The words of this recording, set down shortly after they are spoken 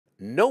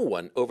No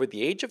one over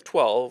the age of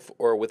 12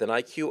 or with an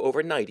IQ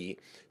over 90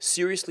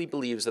 seriously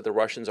believes that the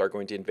Russians are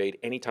going to invade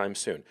anytime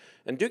soon.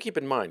 And do keep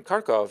in mind,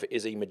 Kharkov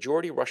is a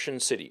majority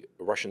Russian city,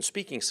 a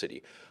Russian-speaking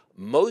city.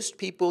 Most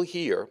people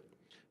here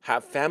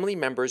have family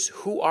members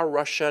who are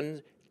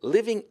Russian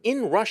living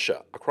in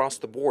Russia across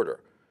the border.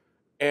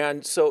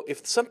 And so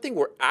if something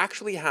were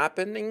actually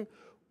happening,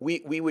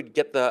 we would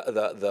get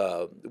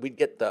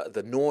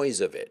the noise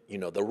of it, you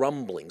know, the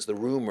rumblings, the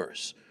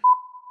rumors.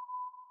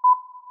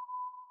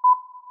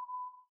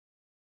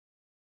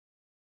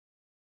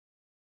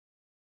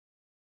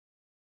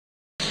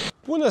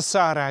 Bună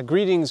seara,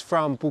 greetings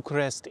from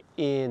Bucharest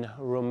in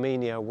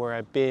Romania, where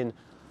I've been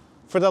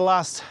for the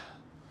last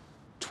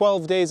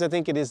 12 days. I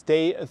think it is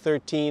day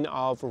 13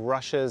 of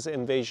Russia's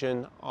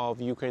invasion of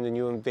Ukraine, the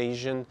new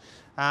invasion.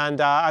 And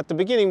at the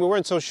beginning, we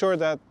weren't so sure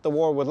that the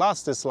war would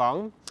last this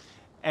long.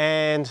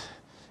 And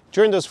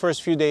during those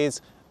first few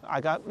days,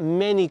 I got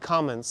many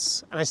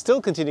comments, and I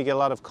still continue to get a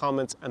lot of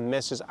comments and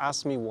messages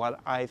asking me what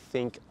I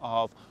think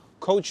of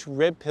Coach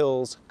Red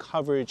Pill's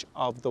coverage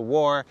of the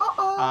war,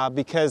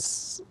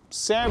 because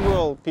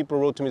several people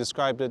wrote to me,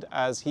 described it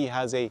as he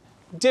has a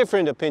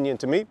different opinion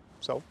to me.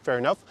 So fair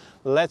enough.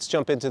 Let's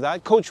jump into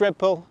that. Coach Red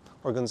Pill,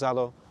 or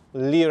Gonzalo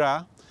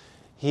Lira,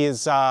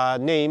 his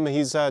name,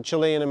 he's a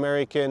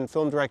Chilean-American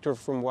film director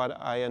from what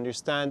I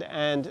understand,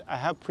 and I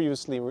have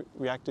previously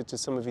reacted to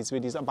some of his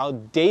videos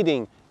about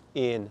dating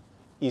in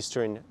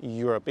Eastern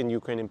Europe, in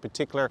Ukraine in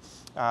particular.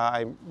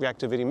 I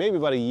reacted to a video maybe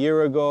about a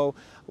year ago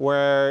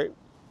where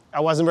I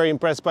wasn't very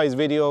impressed by his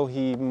video.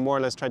 He more or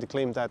less tried to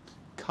claim that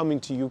coming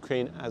to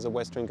Ukraine as a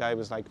Western guy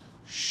was like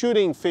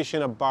shooting fish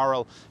in a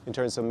barrel in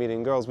terms of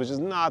meeting girls, which is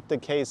not the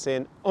case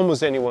in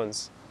almost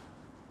anyone's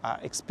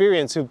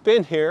experience who've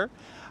been here.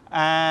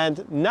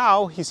 And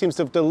now he seems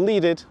to have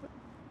deleted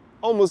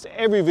almost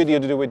every video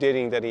to do with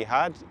dating that he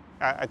had,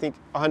 I think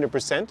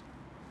 100%,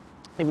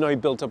 even though he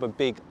built up a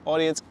big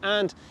audience.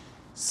 And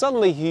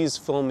suddenly he's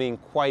filming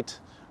quite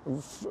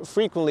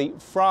frequently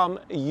from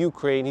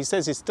Ukraine. He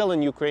says he's still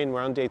in Ukraine.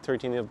 We're on day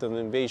 13 of the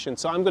invasion.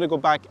 So I'm going to go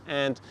back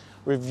and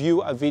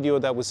review a video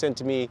that was sent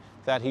to me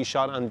that he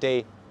shot on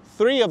day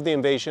 3 of the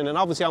invasion. And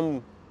obviously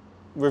I'm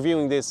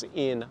reviewing this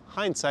in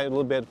hindsight, a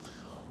little bit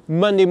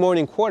Monday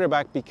morning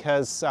quarterback,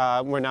 because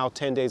we're now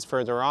 10 days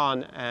further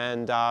on.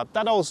 And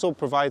that also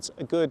provides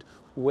a good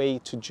way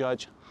to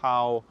judge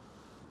how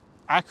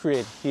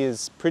accurate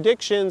his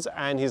predictions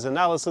and his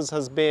analysis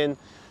has been.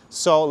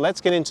 So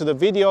let's get into the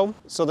video.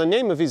 So the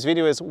name of his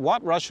video is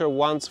What Russia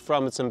Wants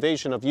from Its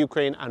Invasion of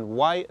Ukraine and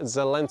Why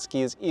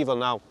Zelensky is Evil.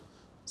 Now,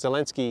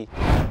 Zelensky,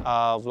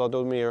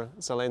 Volodymyr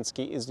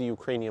Zelensky, is the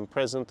Ukrainian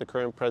president, the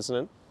current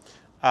president.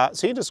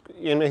 So he just,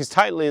 you know, his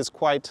title is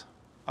quite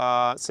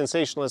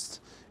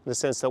sensationalist in the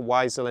sense that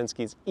why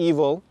Zelensky is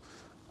evil.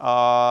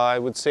 I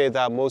would say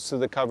that most of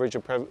the coverage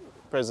of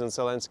President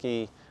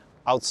Zelensky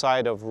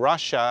outside of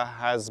Russia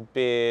has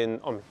been,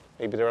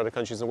 maybe there are other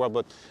countries in the world,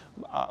 but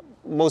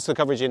most of the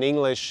coverage in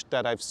English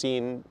that I've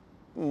seen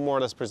more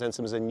or less presents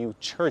him as a new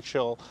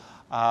Churchill,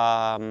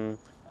 a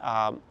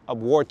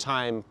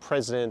wartime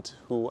president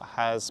who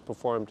has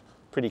performed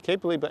pretty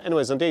capably. But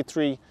anyways, on day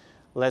 3,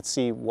 let's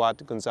see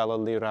what Gonzalo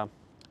Lira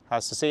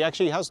has to say.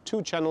 Actually, he has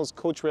 2 channels,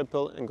 Coach Red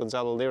Pill and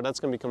Gonzalo Lira. That's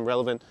going to become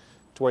relevant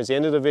towards the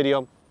end of the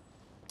video.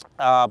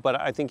 But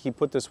I think he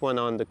put this one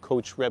on the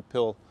Coach Red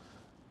Pill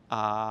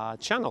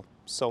channel.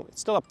 So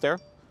it's still up there.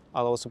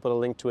 I'll also put a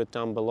link to it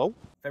down below.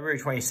 February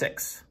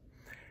 26th.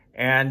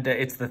 And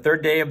it's the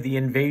 3rd day of the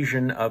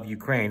invasion of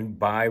Ukraine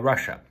by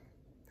Russia.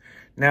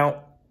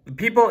 Now,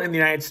 people in the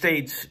United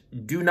States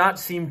do not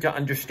seem to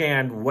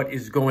understand what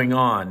is going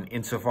on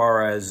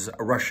insofar as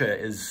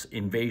Russia's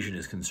invasion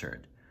is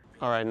concerned.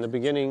 All right, in the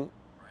beginning,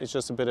 it's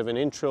just a bit of an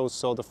intro.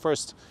 So the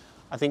first,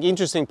 I think,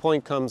 interesting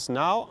point comes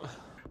now.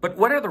 But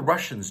what are the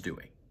Russians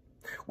doing?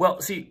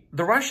 Well, see,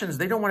 the Russians,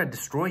 they don't want to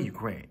destroy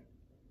Ukraine.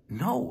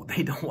 No,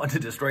 they don't want to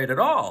destroy it at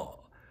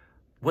all.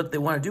 What they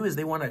want to do is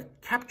they want to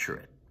capture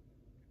it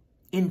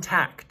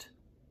intact,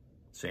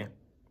 see?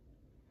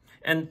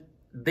 And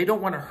they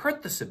don't want to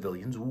hurt the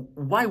civilians.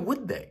 Why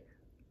would they?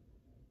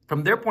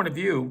 From their point of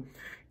view,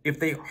 if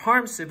they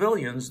harm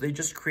civilians, they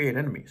just create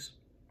enemies.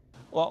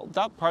 Well,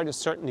 that part is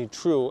certainly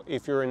true.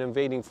 If you're an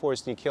invading force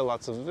and you kill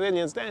lots of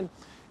civilians, then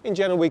in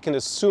general we can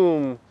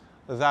assume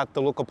that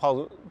the local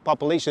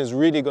population is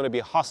really going to be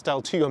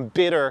hostile to you and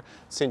bitter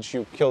since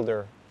you killed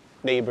their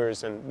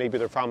neighbors and maybe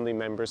their family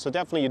members. So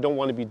definitely you don't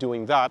want to be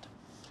doing that.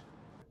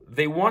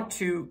 They want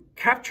to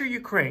capture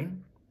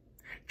Ukraine,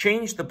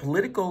 change the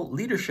political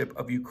leadership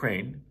of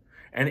Ukraine,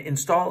 and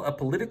install a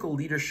political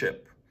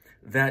leadership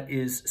that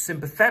is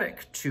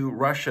sympathetic to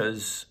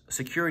Russia's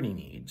security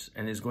needs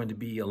and is going to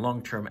be a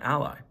long-term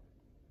ally.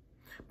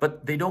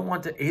 But they don't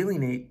want to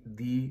alienate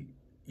the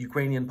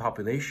Ukrainian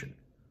population.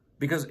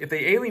 Because if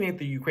they alienate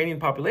the Ukrainian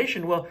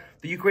population, well,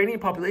 the Ukrainian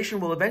population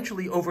will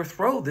eventually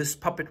overthrow this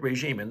puppet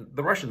regime. And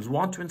the Russians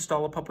want to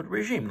install a puppet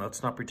regime.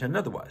 Let's not pretend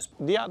otherwise.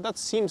 Yeah, that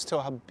seems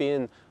to have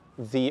been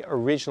the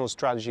original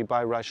strategy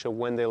by Russia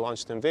when they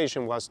launched the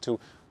invasion, was to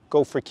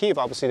go for Kyiv.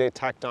 Obviously, they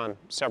attacked on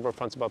several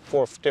fronts, about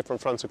 4 different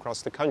fronts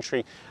across the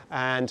country.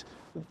 And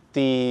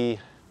the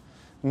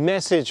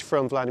message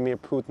from Vladimir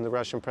Putin, the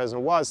Russian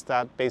president, was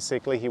that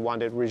basically he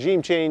wanted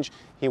regime change.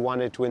 He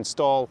wanted to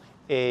install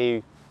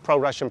a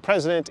pro-Russian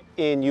president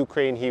in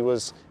Ukraine. He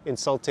was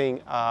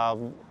insulting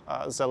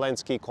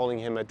Zelensky, calling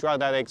him a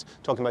drug addict,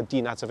 talking about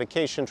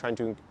denazification, trying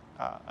to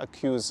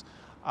accuse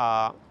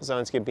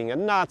Zelensky of being a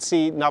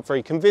Nazi, not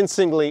very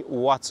convincingly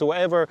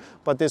whatsoever,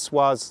 but this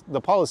was the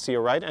policy,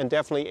 right? And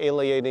definitely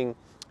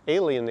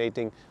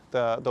alienating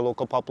the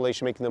local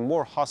population, making them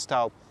more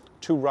hostile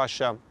to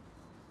Russia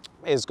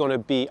is going to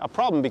be a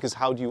problem, because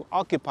how do you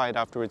occupy it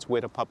afterwards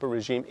with a puppet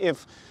regime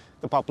if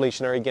the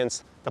population are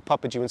against the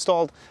puppet you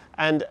installed?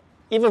 And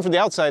even from the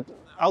outside,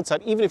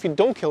 even if you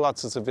don't kill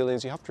lots of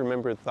civilians, you have to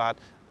remember that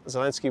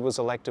Zelensky was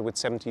elected with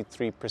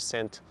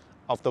 73%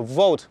 of the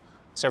vote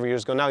several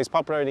years ago. Now, his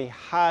popularity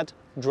had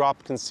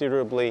dropped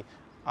considerably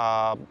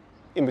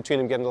in between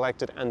him getting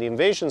elected and the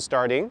invasion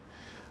starting,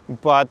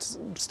 but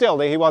still,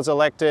 he was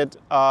elected.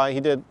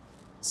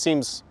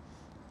 Seems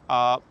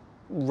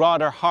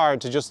rather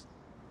hard to just,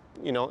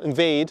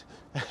 invade,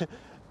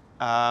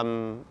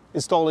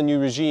 install a new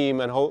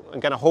regime and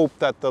kind of hope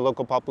that the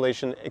local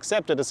population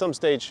accept it. At some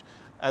stage,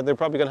 they're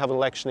probably going to have an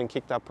election and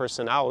kick that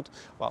person out.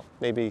 Well,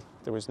 maybe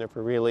there was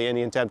never really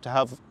any intent to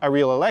have a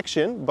real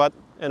election, but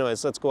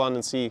anyways, let's go on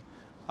and see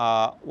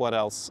what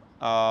else.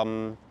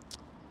 Well,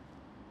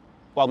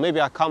 maybe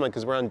I'll comment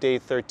because we're on day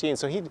 13.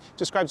 So he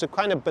describes it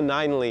kind of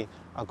benignly,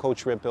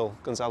 Coach Red Bull,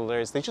 Gonzalo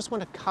Lira. They just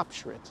want to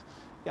capture it.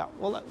 Yeah,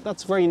 well,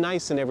 that's very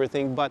nice and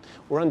everything, but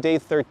we're on day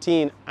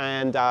 13,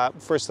 and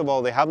first of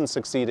all, they haven't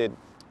succeeded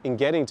in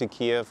getting to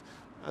Kyiv.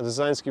 The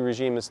Zelensky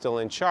regime is still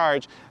in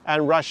charge,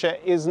 and Russia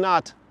is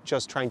not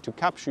just trying to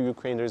capture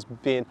Ukraine. There's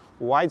been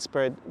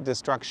widespread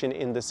destruction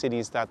in the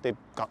cities that they've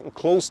gotten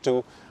close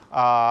to,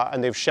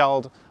 and they've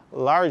shelled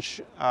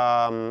large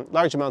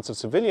amounts of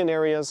civilian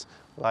areas,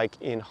 like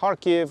in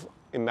Kharkiv,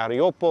 in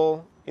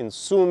Mariupol, in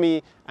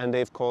Sumy, and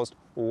they've caused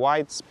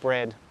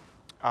widespread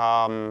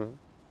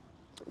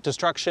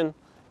destruction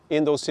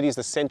in those cities.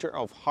 The center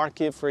of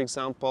Kharkiv, for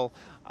example,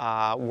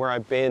 where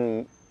I've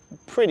been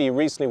pretty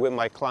recently with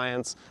my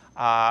clients,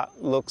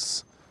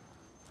 looks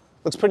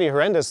pretty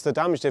horrendous. The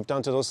damage they've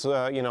done to those,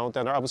 that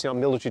are obviously on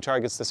military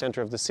targets, the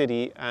center of the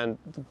city, and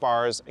the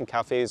bars and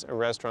cafes and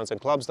restaurants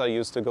and clubs that I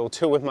used to go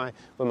to with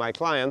my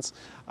clients.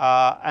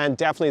 And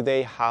definitely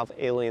they have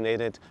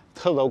alienated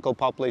the local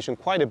population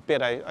quite a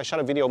bit. I shot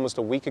a video almost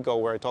a week ago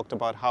where I talked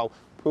about how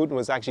Putin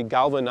was actually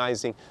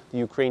galvanizing the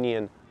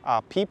Ukrainian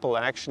people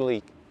and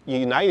actually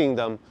uniting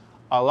them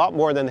a lot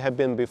more than had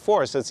been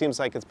before. So it seems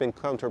like it's been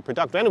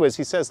counterproductive. Anyways,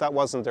 he says that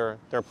wasn't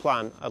their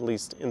plan, at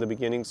least in the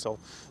beginning. So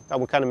that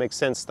would kind of make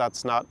sense.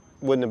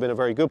 Wouldn't have been a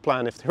very good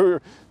plan if they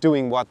were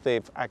doing what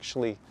they've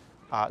actually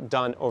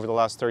done over the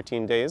last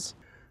 13 days.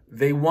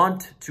 They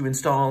want to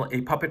install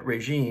a puppet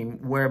regime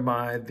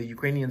whereby the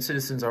Ukrainian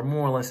citizens are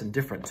more or less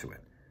indifferent to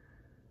it.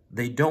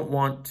 They don't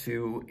want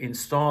to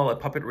install a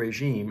puppet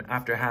regime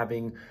after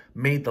having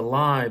made the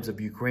lives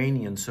of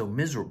Ukrainians so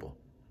miserable.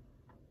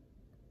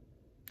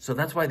 So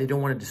that's why they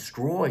don't want to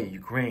destroy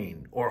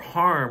Ukraine or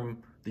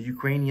harm the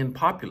Ukrainian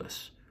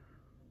populace.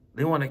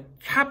 They want to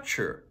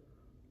capture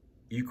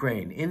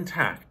Ukraine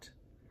intact,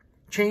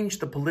 change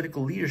the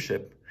political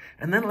leadership,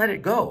 and then let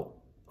it go.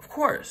 Of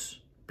course,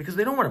 because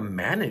they don't want to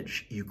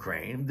manage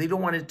Ukraine. They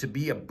don't want it to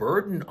be a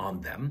burden on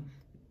them.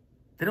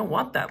 They don't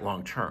want that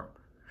long term.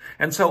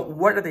 And so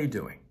what are they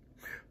doing?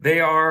 They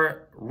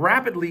are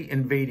rapidly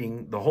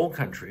invading the whole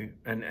country,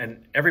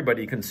 and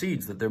everybody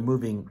concedes that they're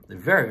moving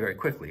very, very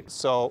quickly.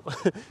 So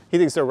he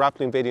thinks they're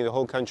rapidly invading the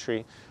whole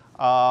country.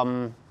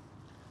 I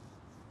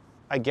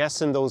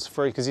guess in those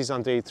first, because he's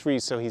on day 3,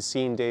 so he's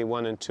seen day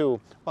 1 and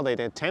 2. Well, they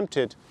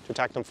attempted to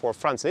attack on 4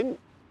 fronts. They didn't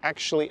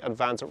actually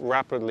advance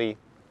rapidly.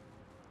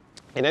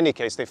 In any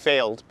case, they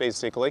failed,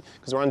 basically,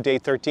 because we're on day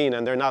 13,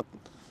 and they're not,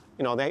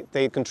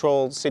 they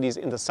control cities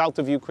in the south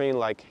of Ukraine,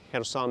 like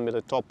Kherson,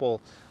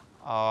 Melitopol.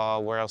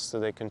 Where else do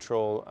they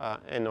control?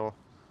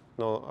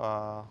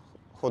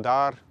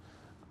 Hodar.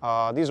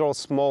 These are all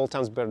small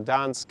towns,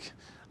 Berdansk.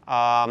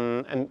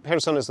 And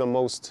Kherson is the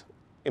most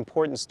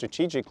important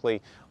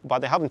strategically, but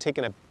they haven't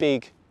taken a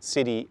big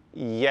city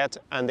yet,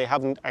 and they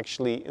haven't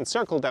actually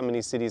encircled that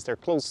many cities. They're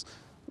close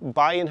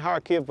by in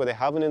Kharkiv, but they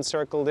haven't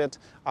encircled it.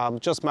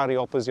 Just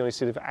Mariupol is the only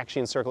city they've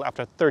actually encircled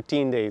after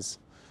 13 days.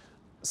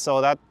 So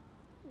that,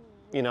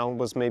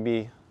 was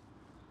maybe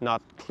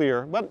not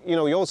clear. But, you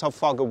always have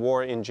fog of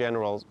war in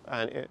general,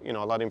 and,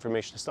 a lot of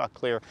information is not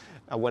clear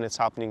when it's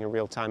happening in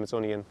real time. It's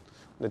only when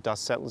the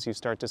dust settles you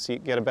start to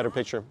get a better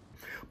picture.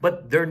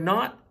 But they're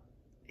not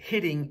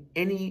hitting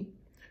any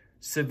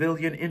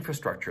civilian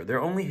infrastructure.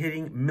 They're only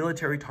hitting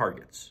military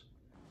targets.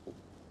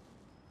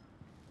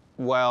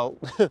 Well,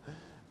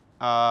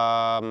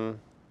 that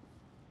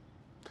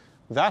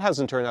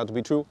hasn't turned out to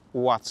be true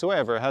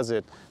whatsoever, has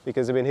it?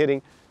 Because they've been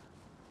hitting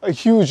a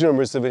huge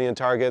number of civilian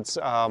targets,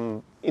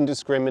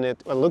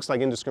 indiscriminate, well, it looks like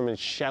indiscriminate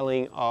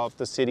shelling of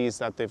the cities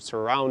that they've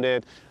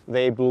surrounded.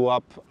 They blew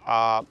up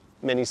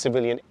many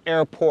civilian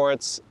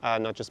airports,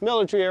 not just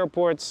military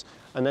airports,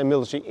 and then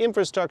military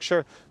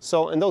infrastructure.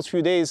 So in those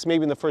few days,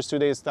 maybe in the first 2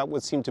 days, that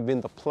would seem to have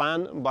been the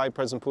plan by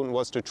President Putin,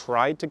 was to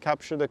try to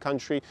capture the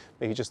country.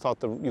 But he just thought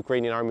the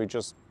Ukrainian army would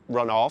just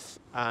run off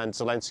and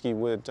Zelensky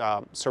would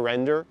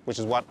surrender, which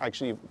is what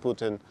actually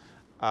Putin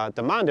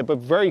demanded. But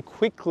very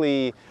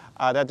quickly,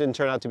 that didn't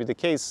turn out to be the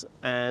case.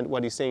 And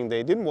what he's saying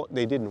they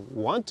didn't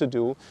want to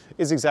do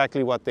is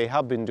exactly what they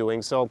have been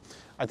doing. So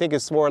I think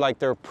it's more like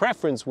their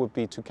preference would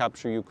be to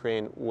capture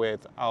Ukraine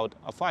without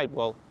a fight.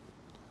 Well,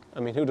 I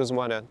mean, who doesn't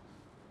want to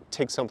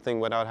take something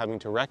without having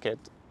to wreck it?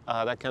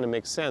 That kind of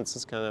makes sense.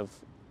 It's kind of,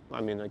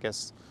 I mean, I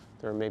guess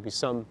there may be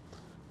some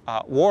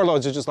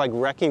warlords who just like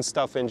wrecking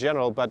stuff in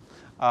general, but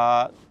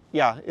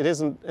yeah, it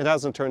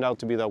hasn't turned out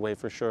to be that way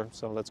for sure.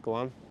 So let's go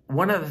on.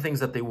 One of the things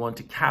that they want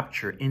to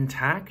capture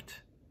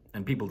intact,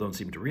 and people don't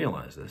seem to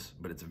realize this,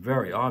 but it's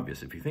very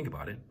obvious if you think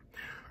about it,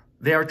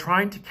 they are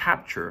trying to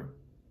capture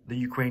the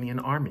Ukrainian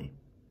army.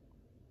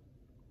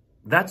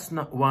 That's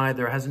not why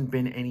there hasn't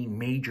been any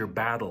major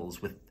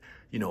battles with,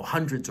 you know,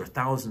 hundreds or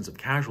thousands of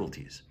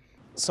casualties.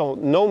 So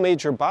no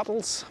major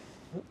battles.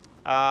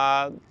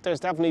 There's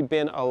definitely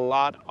been a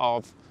lot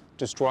of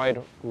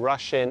destroyed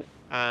Russian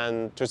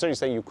and, to a certain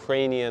extent,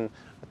 Ukrainian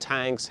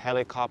tanks,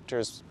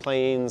 helicopters,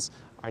 planes,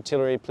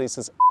 artillery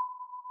pieces.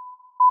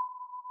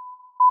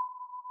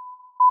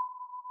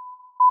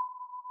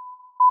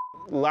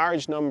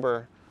 Large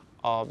number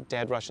of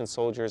dead Russian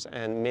soldiers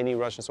and many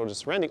Russian soldiers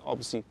surrendering.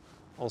 Obviously,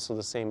 also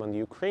the same on the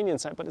Ukrainian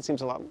side, but it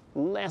seems a lot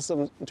less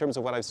in terms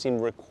of what I've seen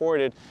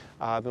recorded.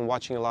 I've been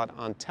watching a lot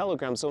on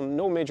Telegram, so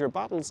no major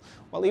battles.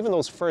 Well, even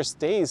those first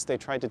days, they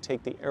tried to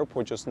take the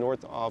airport just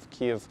north of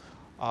Kiev.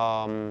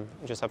 I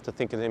just have to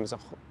think of the name, it's a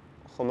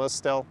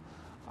Homostel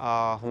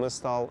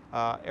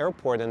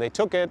airport, and they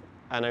took it.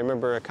 And I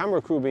remember a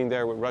camera crew being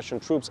there with Russian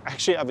troops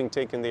actually having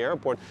taken the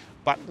airport,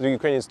 but the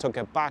Ukrainians took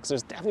it back. So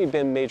there's definitely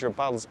been major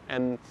battles,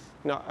 and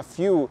a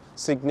few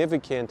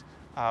significant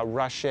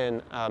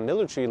Russian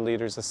military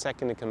leaders. The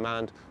second in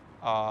command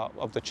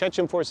of the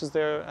Chechen forces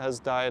there has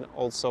died.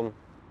 Also,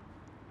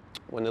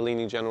 one of the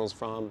leading generals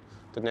from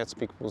the Donetsk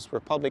People's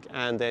Republic,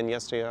 and then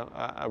yesterday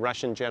a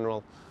Russian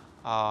general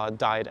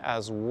died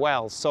as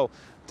well. So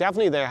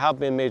definitely there have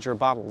been major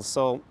battles.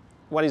 So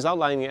what he's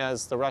outlining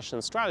as the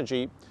Russian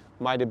strategy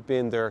might have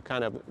been their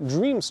kind of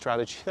dream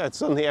strategy, that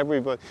suddenly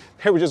everybody,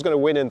 they were just going to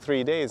win in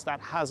 3 days. That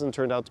hasn't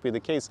turned out to be the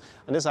case.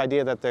 And this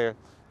idea that they're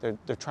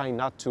trying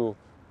not to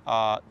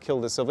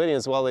kill the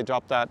civilians, well, they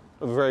dropped that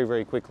very,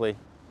 very quickly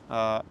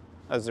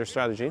as their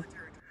strategy.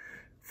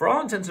 For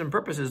all intents and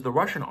purposes, the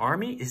Russian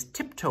army is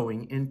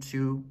tiptoeing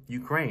into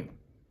Ukraine.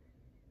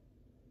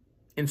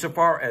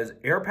 Insofar as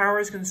air power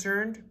is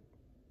concerned,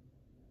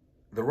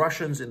 the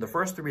Russians in the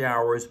first 3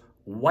 hours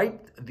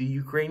wiped the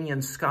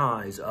Ukrainian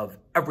skies of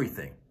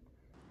everything.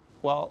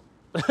 Well,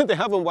 they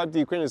haven't wiped the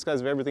Ukrainian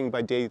skies of everything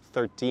by day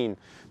 13.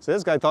 So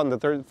this guy thought in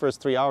the first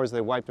 3 hours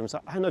they wiped them. So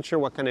I'm not sure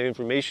what kind of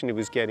information he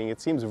was getting.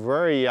 It seems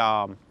very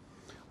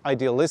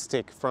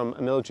idealistic from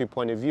a military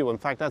point of view. In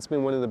fact, that's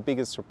been one of the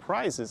biggest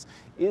surprises,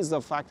 is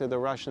the fact that the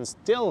Russians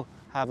still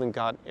haven't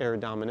got air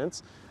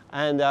dominance.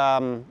 And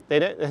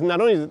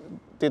not only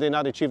did they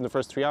not achieve in the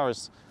first 3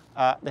 hours,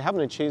 they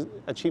haven't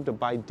achieved it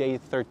by day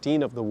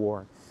 13 of the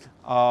war.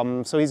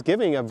 So he's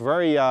giving a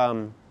very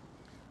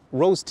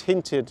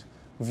rose-tinted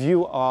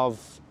view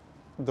of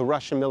the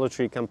Russian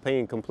military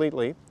campaign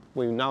completely.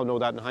 We now know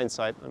that in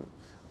hindsight.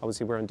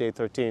 Obviously, we're on day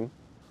 13.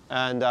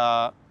 And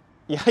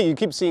yeah, you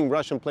keep seeing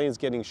Russian planes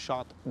getting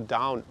shot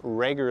down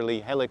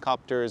regularly,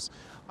 helicopters,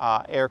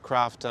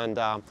 aircraft, and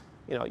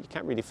you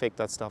can't really fake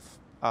that stuff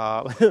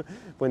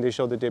when they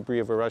show the debris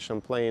of a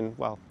Russian plane.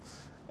 Well,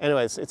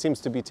 anyways, it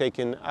seems to be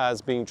taken as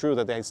being true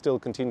that they still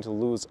continue to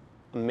lose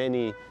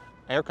many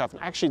aircraft.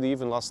 And actually, they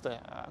even lost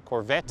a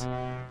Corvette,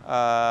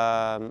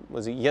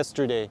 was it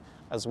yesterday,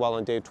 as well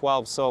on day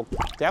 12. So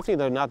definitely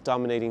they're not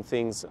dominating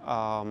things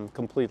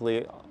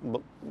completely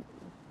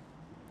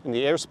in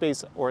the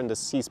airspace or in the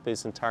sea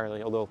space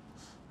entirely, although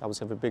that would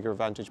have a bigger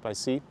advantage by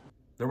sea.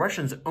 The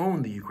Russians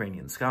own the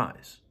Ukrainian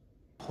skies.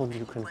 Own the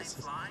Ukrainian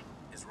skies. Flying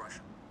is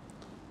Russian.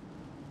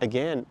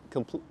 Again,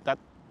 that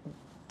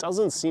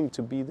doesn't seem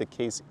to be the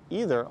case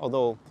either,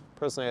 although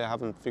personally I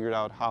haven't figured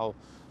out how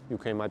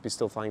Ukraine might be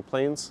still flying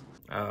planes.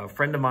 A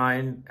friend of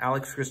mine,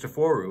 Alex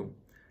Christoforou,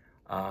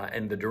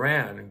 and the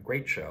Duran,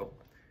 great show,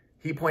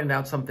 he pointed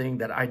out something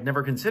that I'd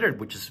never considered,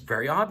 which is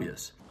very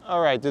obvious.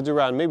 All right, the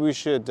Duran, maybe we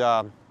should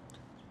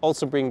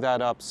also bring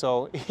that up.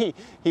 So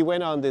he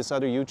went on this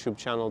other YouTube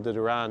channel, the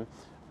Duran,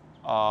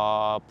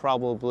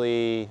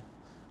 probably,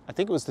 I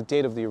think it was the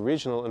date of the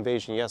original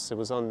invasion. Yes, it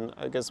was on,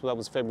 I guess that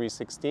was February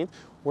 16th,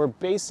 where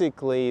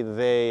basically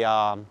they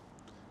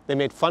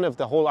made fun of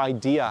the whole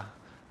idea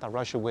that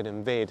Russia would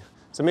invade.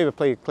 So maybe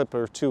play a clip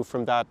or two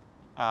from that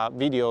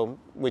video,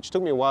 which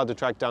took me a while to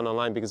track down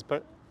online because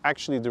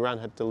actually Duran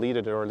had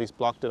deleted it or at least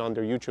blocked it on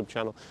their YouTube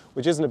channel,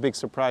 which isn't a big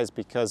surprise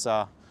because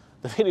the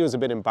video is a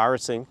bit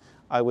embarrassing,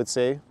 I would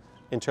say,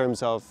 in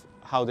terms of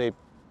how they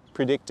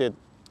predicted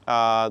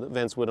the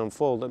events would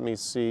unfold. Let me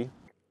see.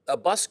 A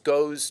bus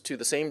goes to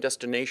the same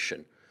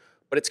destination,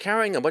 but it's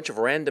carrying a bunch of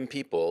random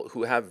people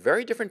who have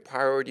very different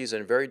priorities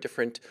and very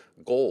different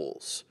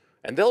goals.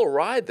 And they'll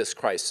ride this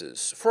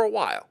crisis for a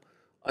while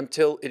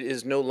until it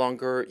is no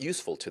longer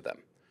useful to them.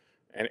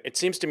 And it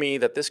seems to me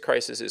that this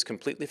crisis is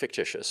completely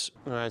fictitious.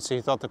 All right, so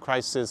you thought the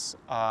crisis,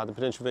 the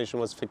potential invasion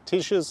was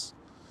fictitious,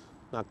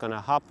 not going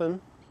to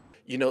happen.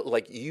 You know,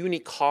 like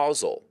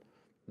unicausal.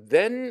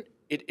 Then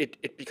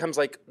it becomes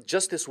like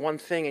just this one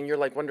thing, and you're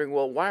like wondering,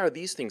 well, why are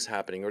these things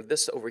happening, or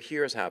this over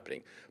here is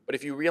happening? But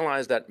if you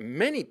realize that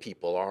many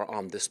people are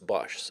on this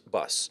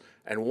bus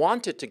and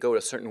want it to go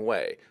a certain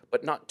way,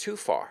 but not too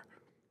far,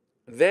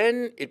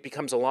 then it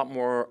becomes a lot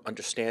more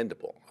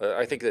understandable.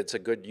 I think that's a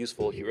good,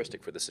 useful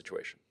heuristic for this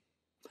situation.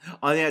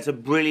 I think that's a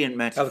brilliant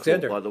metaphor,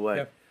 Alexander, by the way.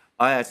 yeah.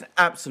 That's an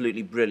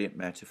absolutely brilliant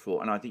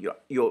metaphor, and I think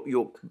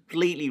you're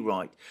completely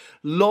right.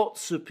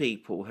 Lots of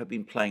people have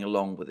been playing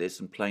along with this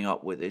and playing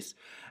up with this,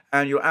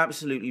 and you're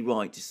absolutely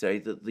right to say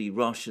that the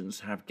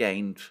Russians have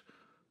gained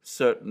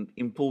certain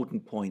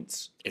important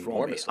points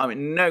from it. I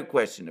mean, no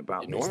question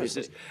about this. This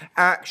has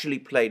actually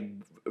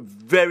played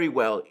very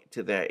well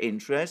to their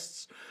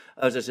interests.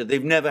 As I said,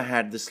 they've never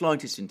had the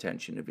slightest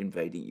intention of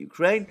invading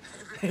Ukraine.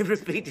 They've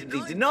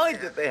repeatedly denied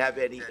that they have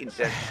any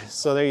intention.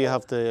 So there you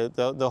have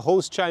the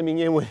host chiming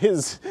in with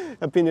his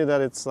opinion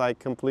that it's like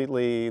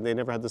completely, they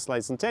never had the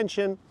slightest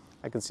intention.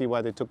 I can see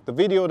why they took the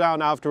video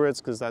down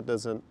afterwards, because that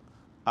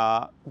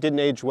didn't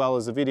age well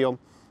as a video.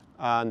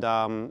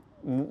 And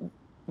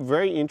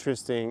very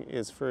interesting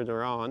is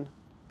further on.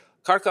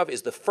 Kharkov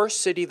is the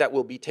first city that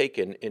will be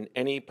taken in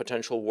any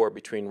potential war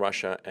between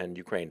Russia and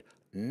Ukraine.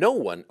 No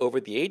one over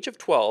the age of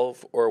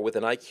 12 or with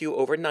an IQ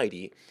over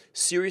 90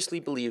 seriously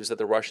believes that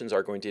the Russians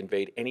are going to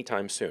invade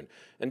anytime soon.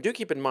 And do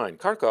keep in mind,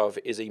 Kharkov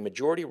is a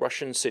majority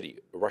Russian city,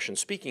 a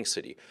Russian-speaking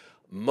city.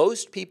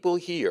 Most people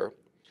here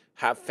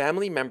have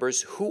family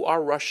members who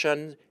are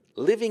Russian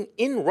living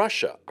in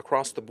Russia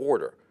across the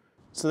border.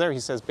 So there he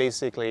says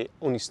basically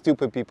only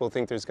stupid people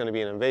think there's going to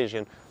be an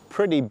invasion.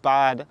 Pretty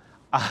bad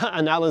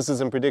analysis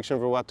and prediction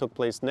for what took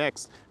place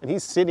next. And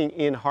he's sitting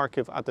in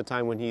Kharkiv at the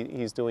time when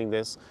he's doing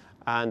this.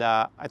 And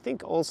I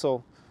think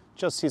also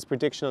just his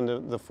prediction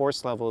on the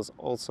force level is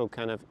also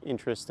kind of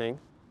interesting.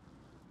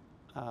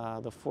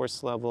 The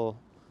force level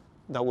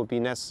that would be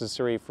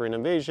necessary for an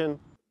invasion.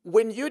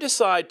 When you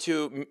decide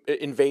to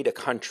invade a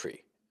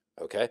country,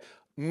 okay,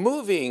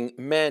 moving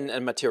men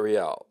and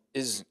materiel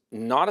is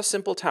not a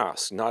simple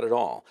task, not at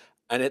all.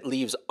 And it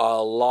leaves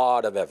a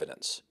lot of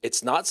evidence.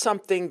 It's not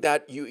something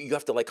that you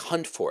have to like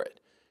hunt for it.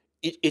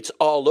 It's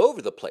all over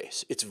the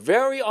place. It's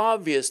very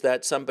obvious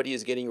that somebody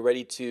is getting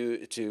ready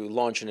to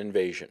launch an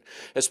invasion,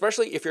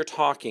 especially if you're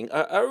talking,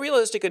 a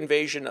realistic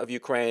invasion of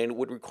Ukraine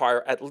would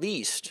require at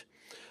least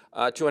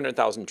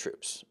 200,000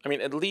 troops. I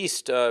mean, at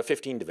least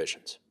 15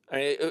 divisions.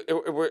 I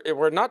mean,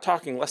 we're not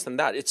talking less than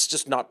that. It's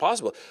just not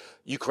possible.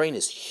 Ukraine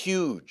is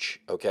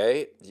huge,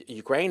 okay?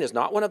 Ukraine is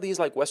not one of these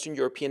like Western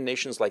European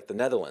nations like the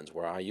Netherlands,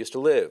 where I used to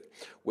live,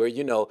 where,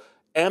 you know,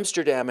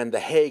 Amsterdam and The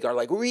Hague are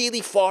like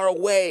really far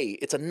away.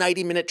 It's a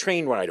 90-minute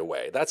train ride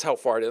away. That's how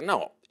far it is.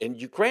 No, in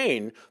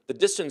Ukraine, the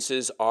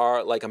distances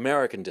are like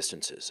American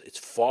distances. It's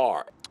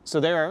far. So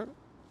there,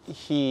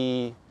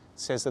 he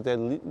says that they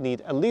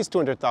need at least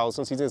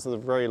 200,000. He says it's a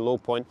very low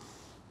point.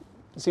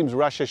 It seems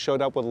Russia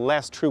showed up with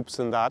less troops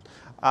than that.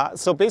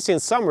 So basically, in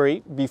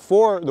summary,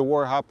 before the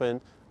war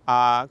happened,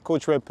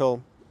 Coach Red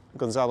Pill,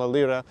 Gonzalo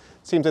Lira,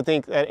 seemed to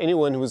think that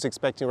anyone who was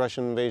expecting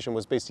Russian invasion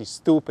was basically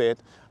stupid.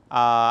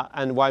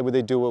 And why would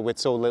they do it with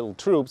so little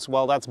troops?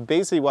 Well, that's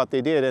basically what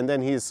they did. And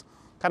then he's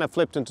kind of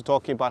flipped into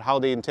talking about how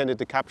they intended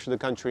to capture the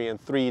country in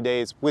 3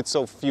 days with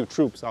so few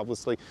troops,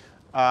 obviously.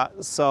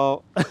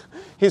 So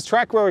his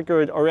track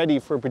record already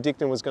for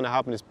predicting what's going to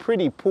happen is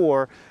pretty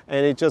poor.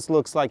 And it just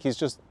looks like he's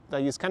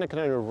kind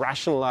of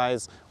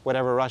rationalize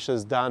whatever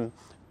Russia's done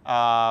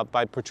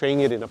by portraying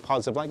it in a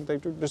positive light.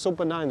 They're so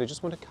benign. They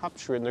just want to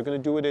capture it. And they're going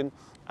to do it in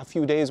a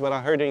few days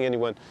without hurting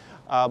anyone.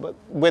 But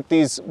with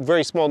these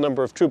very small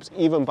number of troops,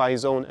 even by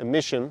his own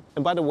admission.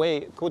 And by the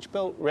way, Coach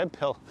Red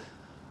Pill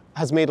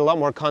has made a lot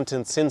more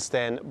content since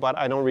then, but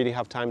I don't really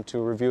have time to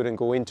review it and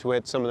go into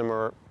it. Some of them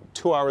are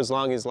 2 hours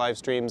long, his live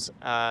streams.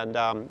 And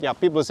yeah,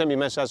 people have sent me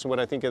messages asking what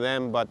I think of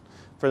them, but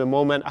for the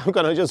moment, I'm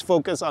gonna just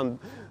focus on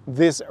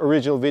this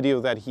original video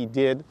that he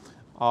did.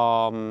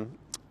 And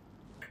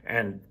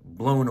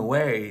blown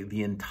away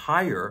the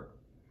entire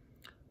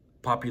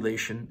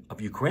population of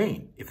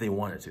Ukraine if they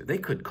wanted to. They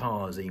could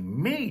cause a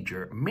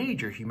major,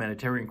 major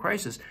humanitarian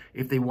crisis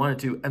if they wanted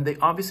to, and they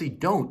obviously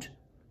don't.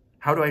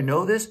 How do I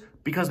know this?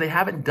 Because they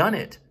haven't done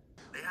it.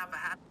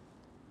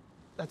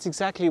 That's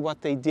exactly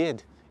what they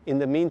did in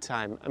the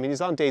meantime. I mean,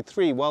 he's on day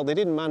 3. Well, they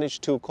didn't manage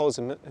to cause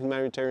a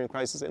humanitarian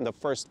crisis in the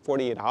first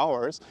 48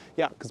 hours.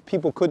 Yeah, because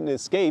people couldn't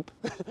escape.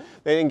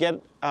 They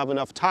didn't have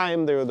enough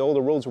time. All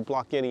the roads were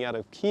blocked getting out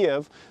of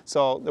Kiev.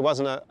 So there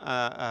wasn't,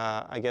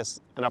 I guess,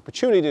 an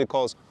opportunity to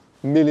cause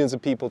millions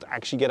of people to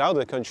actually get out of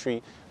the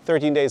country.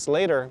 13 days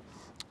later,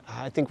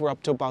 I think we're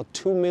up to about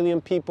 2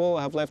 million people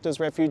have left as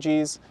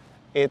refugees.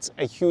 It's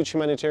a huge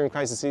humanitarian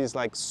crisis. Cities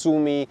like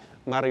Sumy,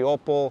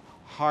 Mariupol,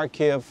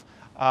 Kharkiv.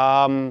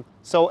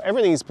 So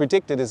everything he's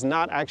predicted is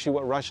not actually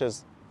what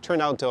Russia's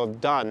turned out to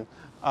have done.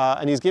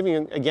 And he's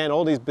giving, again,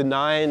 all these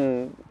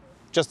benign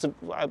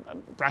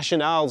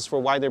rationales for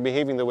why they're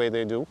behaving the way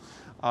they do.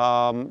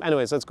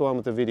 Anyways, let's go on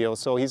with the video.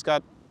 So he's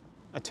got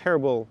a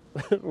terrible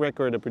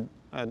record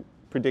at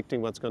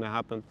predicting what's going to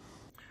happen.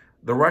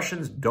 The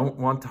Russians don't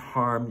want to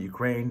harm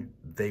Ukraine.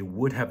 They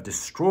would have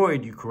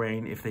destroyed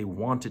Ukraine if they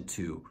wanted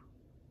to.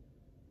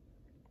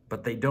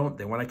 But they don't.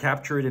 They want to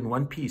capture it in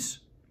one piece.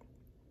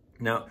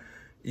 Now,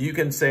 you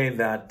can say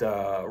that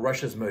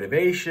Russia's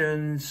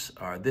motivations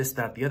are this,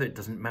 that, the other. It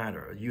doesn't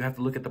matter. You have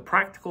to look at the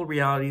practical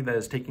reality that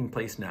is taking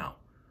place now.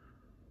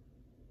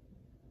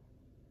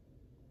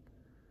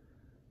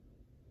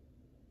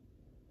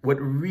 What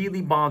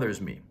really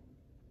bothers me,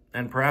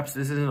 and perhaps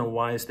this isn't a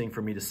wise thing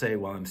for me to say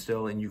while I'm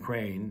still in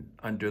Ukraine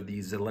under the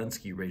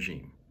Zelensky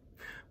regime.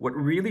 What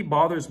really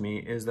bothers me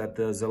is that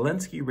the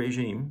Zelensky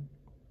regime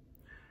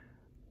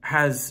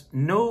has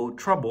no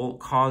trouble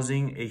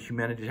causing a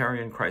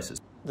humanitarian crisis.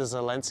 The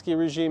Zelensky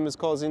regime is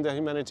causing the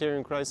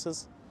humanitarian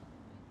crisis.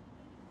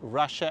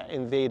 Russia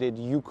invaded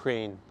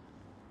Ukraine.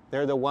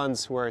 They're the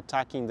ones who are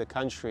attacking the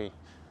country.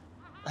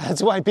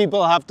 That's why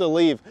people have to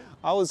leave.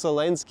 How is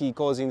Zelensky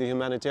causing the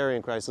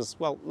humanitarian crisis?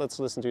 Well, let's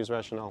listen to his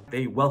rationale.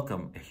 They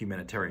welcome a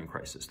humanitarian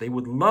crisis. They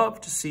would love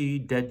to see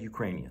dead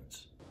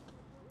Ukrainians.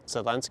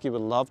 Zelensky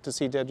would love to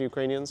see dead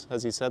Ukrainians.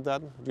 Has he said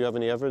that? Do you have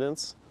any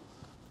evidence?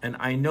 And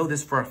I know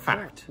this for a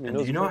fact. Yeah, and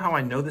do you know how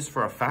I know this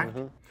for a fact?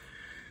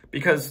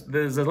 Because the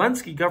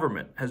Zelensky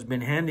government has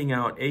been handing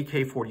out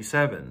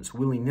AK-47s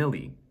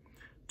willy-nilly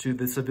to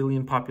the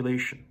civilian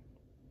population.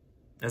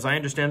 As I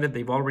understand it,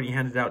 they've already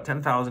handed out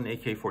 10,000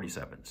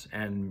 AK-47s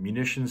and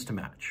munitions to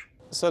match.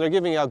 So they're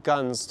giving out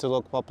guns to the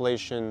local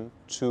population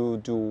to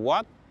do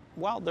what?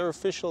 Well, their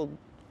official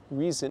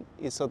reason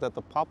is so that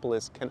the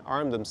populace can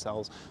arm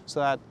themselves, so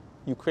that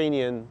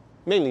Ukrainian,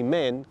 mainly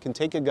men, can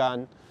take a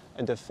gun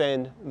and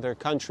defend their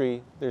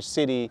country, their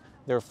city,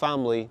 their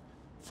family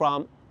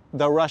from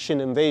the Russian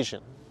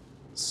invasion.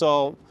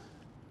 So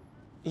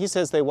he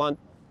says they want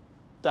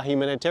the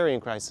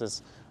humanitarian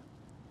crisis.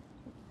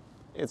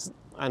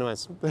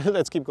 Anyways,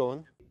 let's keep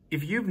going.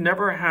 If you've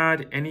never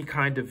had any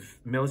kind of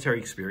military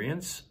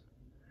experience,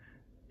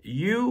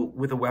 you,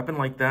 with a weapon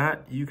like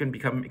that, you can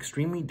become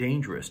extremely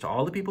dangerous to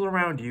all the people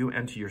around you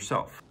and to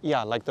yourself.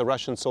 Yeah, like the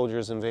Russian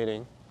soldiers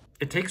invading.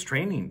 It takes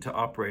training to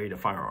operate a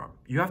firearm.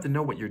 You have to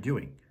know what you're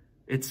doing.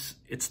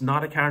 It's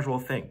not a casual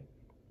thing,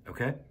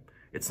 okay?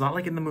 It's not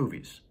like in the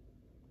movies.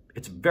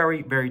 It's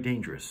very, very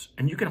dangerous.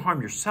 And you can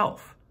harm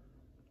yourself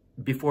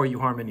before you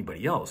harm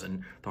anybody else.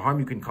 And the harm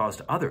you can cause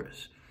to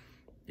others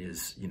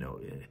is,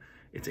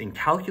 it's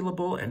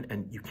incalculable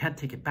and you can't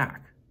take it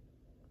back.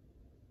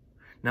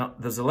 Now,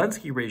 the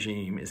Zelensky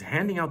regime is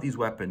handing out these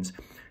weapons,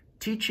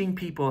 teaching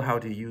people how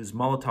to use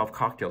Molotov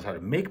cocktails, how to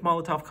make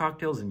Molotov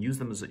cocktails and use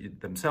them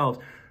themselves.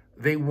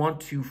 They want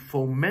to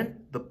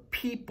foment the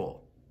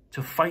people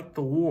to fight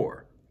the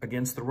war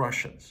against the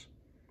Russians.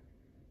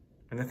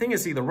 And the thing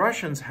is, see, the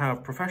Russians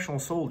have professional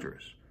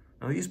soldiers.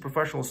 Now, these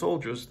professional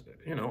soldiers,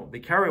 they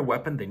carry a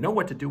weapon. They know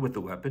what to do with the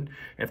weapon.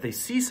 If they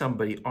see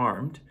somebody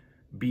armed,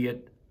 be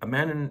it a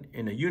man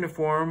in a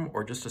uniform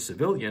or just a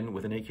civilian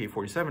with an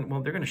AK-47,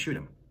 well, they're going to shoot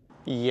him.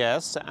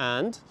 Yes,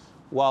 and,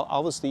 well,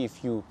 obviously,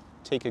 if you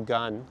take a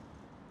gun,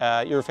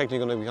 you're effectively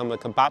going to become a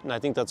combatant. I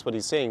think that's what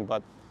he's saying.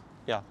 But,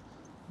 yeah,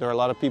 there are a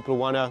lot of people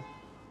who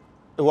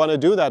want to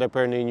do that,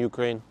 apparently, in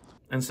Ukraine.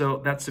 And so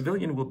that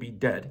civilian will be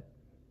dead,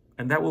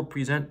 and that will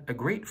present a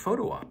great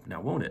photo op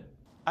now, won't it?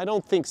 I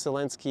don't think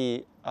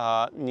Zelensky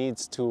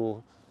needs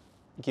to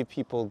give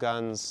people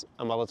guns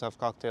and Molotov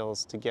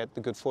cocktails to get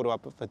the good photo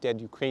op of a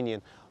dead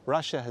Ukrainian.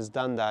 Russia has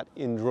done that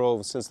in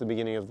droves since the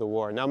beginning of the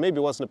war. Now, maybe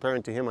it wasn't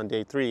apparent to him on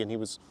day 3, and he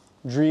was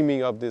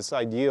dreaming of this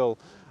ideal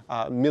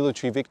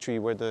military victory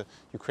where the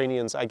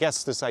Ukrainians, I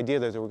guess this idea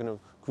that they were going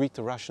to greet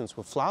the Russians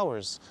with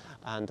flowers,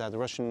 and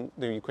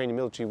the Ukrainian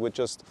military would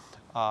just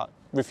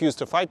refuse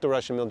to fight the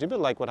Russian military, a bit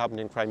like what happened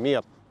in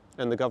Crimea,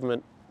 and the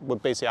government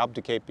would basically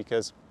abdicate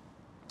because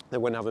they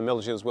wouldn't have a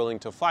military that was willing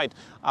to fight.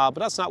 But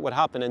that's not what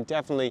happened, and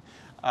definitely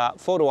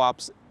photo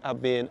ops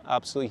have been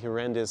absolutely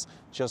horrendous.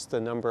 Just the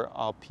number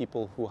of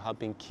people who have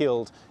been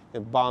killed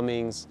in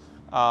bombings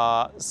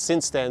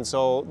since then.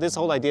 So this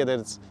whole idea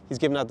that he's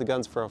giving out the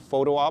guns for a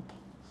photo op,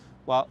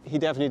 well, he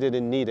definitely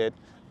didn't need it.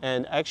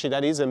 And actually,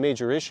 that is a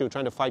major issue,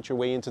 trying to fight your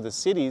way into the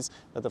cities,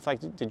 that the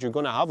fact that you're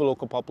going to have a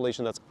local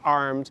population that's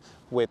armed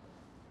with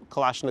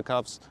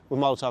Kalashnikovs, with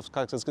Molotov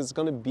cocktails, because it's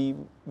going to be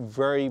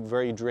very,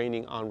 very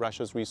draining on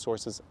Russia's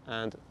resources,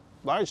 and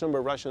a large number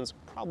of Russians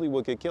probably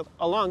will get killed,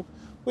 along,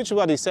 which is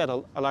what he said,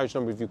 a large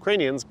number of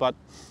Ukrainians. But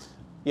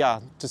yeah,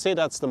 to say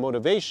that's the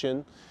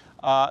motivation,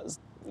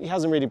 he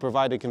hasn't really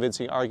provided a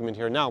convincing argument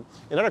here. Now,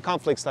 in other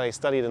conflicts that I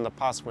studied in the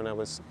past when I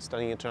was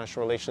studying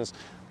international relations,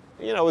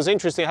 it was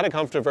interesting. I had a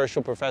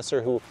controversial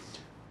professor who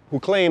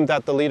claimed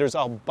that the leaders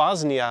of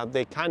Bosnia,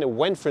 they kind of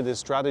went for this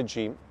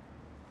strategy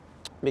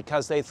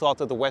because they thought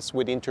that the West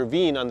would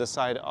intervene on the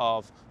side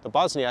of the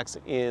Bosniaks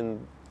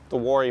in the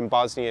war in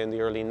Bosnia in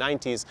the early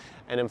 90s.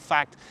 And in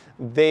fact,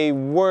 they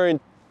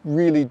weren't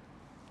really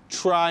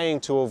trying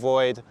to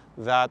avoid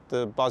that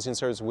the Bosnian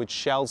Serbs would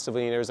shell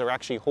civilian areas. They were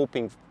actually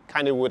hoping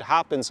kind of would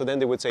happen. So then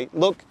they would say,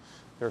 look,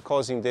 they're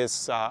causing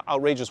this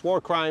outrageous war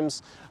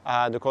crimes,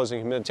 they're causing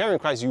humanitarian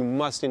crisis, you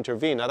must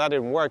intervene. Now that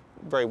didn't work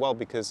very well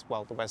because,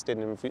 well, the West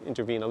didn't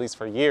intervene at least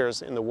for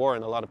years in the war,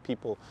 and a lot of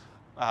people,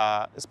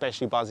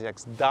 especially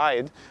Bosniaks,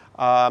 died.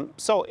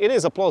 So it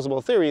is a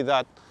plausible theory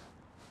that,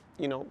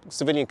 you know,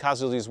 civilian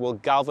casualties will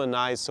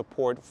galvanize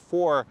support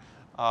for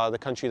the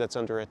country that's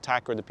under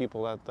attack, or the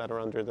people that are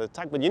under the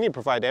attack. But you need to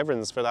provide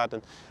evidence for that.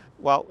 And,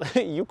 well,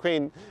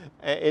 Ukraine,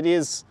 it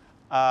is,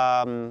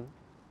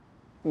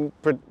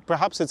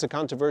 perhaps it's a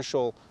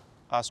controversial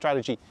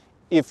strategy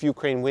if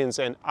Ukraine wins,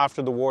 and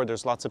after the war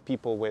there's lots of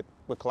people with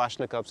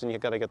Kalashnikovs and you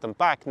got to get them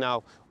back.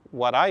 Now,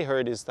 what I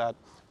heard is that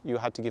you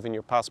had to give in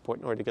your passport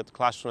in order to get the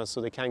Kalashnikovs,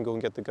 so they can go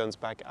and get the guns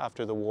back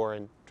after the war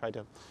and try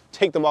to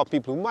take them off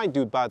people who might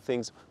do bad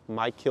things,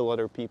 might kill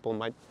other people,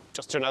 might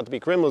just turn out to be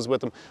criminals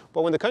with them.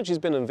 But when the country's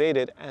been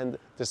invaded, and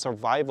the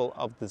survival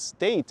of the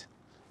state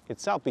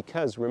itself,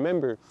 because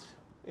remember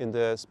in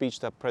the speech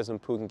that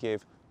President Putin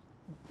gave,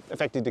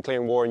 effectively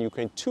declaring war in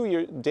Ukraine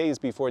 2 days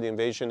before the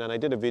invasion, and I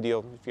did a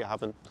video, if you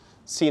haven't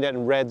seen it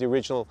and read the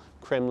original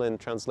Kremlin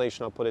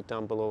translation, I'll put it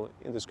down below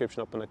in the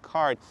description up on the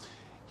card.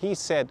 He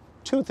said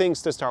two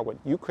things to start with.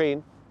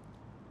 Ukraine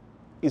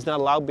is not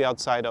allowed to be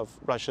outside of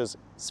Russia's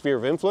sphere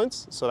of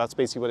influence, so that's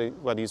basically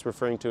what he's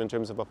referring to in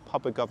terms of a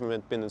puppet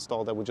government being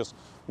installed that would just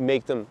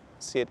make them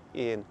sit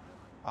in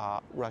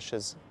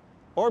Russia's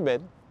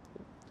orbit.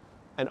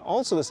 And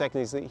also the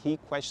second is that he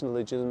questioned the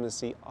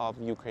legitimacy of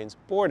Ukraine's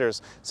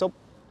borders. So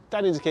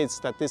that indicates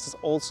that this is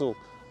also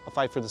a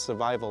fight for the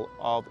survival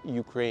of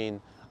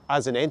Ukraine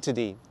as an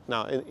entity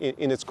now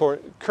in its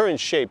current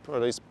shape, or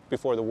at least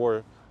before the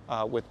war,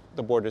 with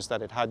the borders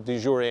that it had de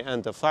jure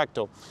and de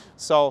facto.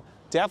 So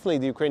definitely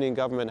the Ukrainian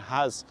government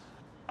has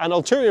an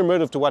ulterior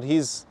motive to what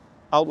he's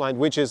outlined,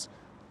 which is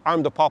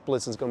arm the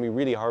populace. It's going to be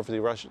really hard for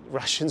the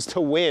Russians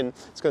to win.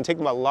 It's going to take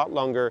them a lot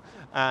longer,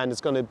 and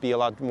it's going to be a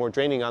lot more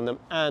draining on them.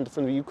 And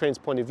from the Ukraine's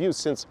point of view,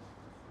 since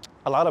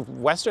a lot of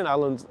Western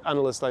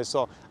analysts I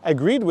saw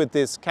agreed with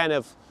this kind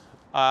of,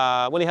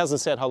 when he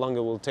hasn't said how long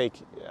it will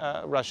take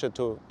Russia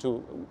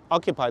to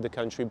occupy the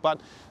country, but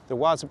there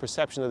was a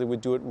perception that they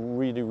would do it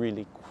really,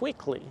 really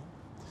quickly.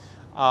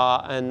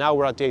 And now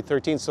we're at day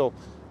 13, so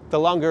the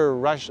longer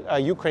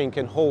Ukraine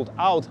can hold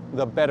out,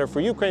 the better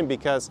for Ukraine,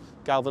 because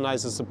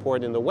galvanizes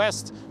support in the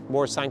West,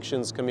 more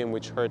sanctions come in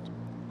which hurt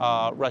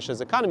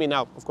Russia's economy.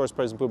 Now, of course,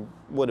 President Putin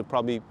would have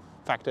probably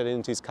factored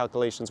into his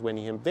calculations when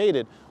he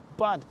invaded,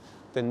 but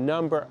the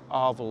number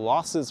of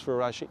losses for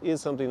Russia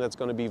is something that's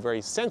going to be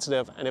very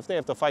sensitive, and if they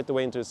have to fight their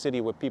way into a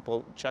city with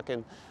people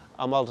chucking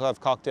Molotov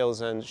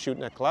cocktails and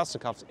shooting at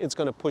Kalashnikovs, it's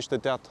going to push the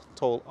death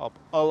toll up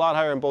a lot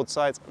higher on both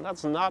sides, and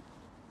that's not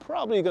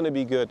probably going to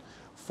be good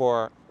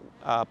for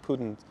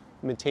Putin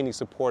maintaining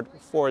support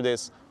for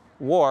this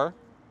war,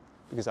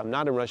 because I'm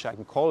not in Russia, I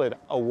can call it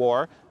a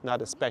war,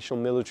 not a special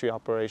military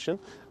operation,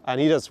 and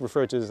he does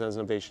refer to this as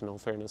an invasion, in all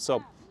fairness.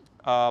 So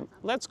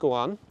let's go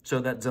on. So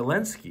that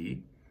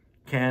Zelensky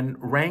can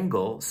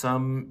wrangle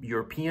some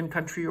European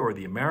country or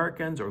the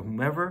Americans or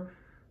whomever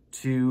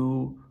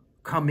to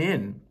come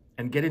in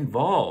and get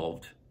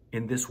involved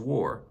in this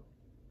war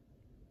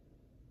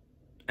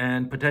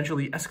and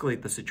potentially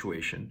escalate the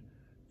situation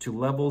to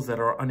levels that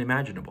are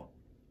unimaginable.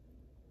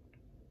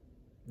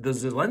 The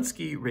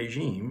Zelensky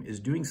regime is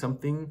doing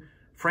something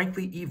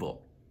frankly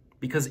evil,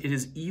 because it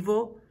is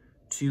evil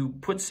to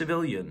put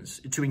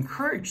civilians, to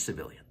encourage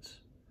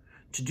civilians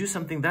to do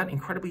something that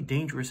incredibly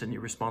dangerous and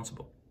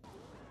irresponsible.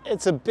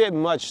 It's a bit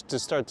much to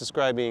start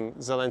describing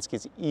Zelensky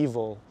as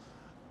evil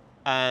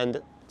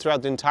and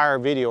throughout the entire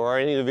video, or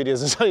any of the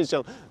videos on his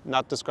channel,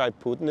 not describe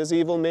Putin as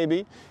evil,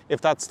 maybe. If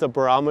that's the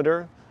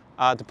barometer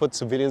to put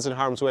civilians in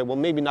harm's way, well,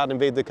 maybe not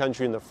invade the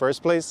country in the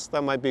first place.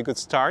 That might be a good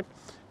start.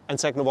 And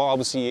second of all,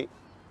 obviously,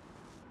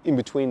 in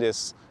between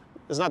this,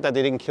 it's not that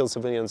they didn't kill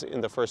civilians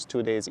in the first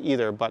 2 days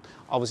either, but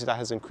obviously that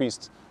has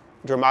increased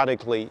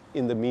dramatically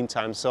in the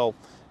meantime. So,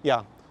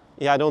 yeah,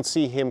 I don't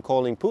see him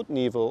calling Putin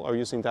evil or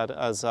using that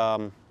as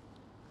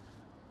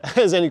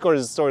any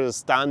sort of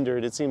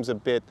standard. It seems a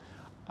bit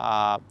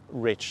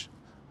rich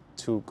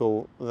to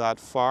go that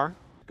far.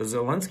 The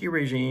Zelensky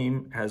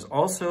regime has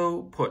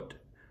also put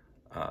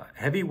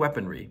heavy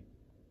weaponry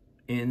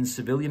in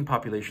civilian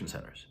population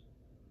centers.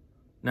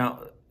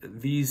 Now,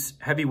 these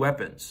heavy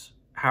weapons,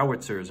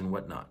 howitzers and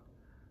whatnot,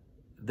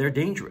 they're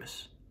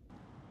dangerous.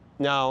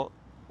 Now,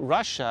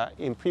 Russia,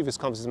 in previous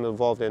conflicts, has been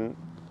involved in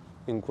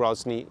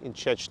Grozny, in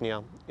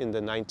Chechnya in the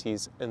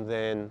 90s, and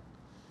then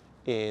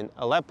in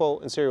Aleppo,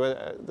 in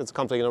Syria. That's a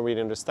conflict I don't really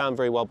understand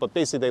very well, but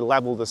basically they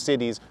level the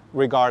cities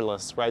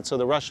regardless, right? So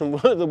the Russian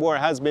the war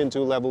has been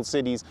to level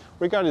cities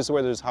regardless of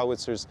whether there's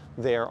howitzers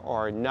there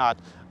or not.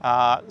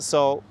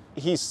 So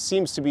he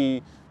seems to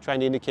be trying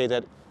to indicate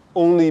that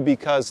only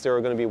because there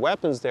are going to be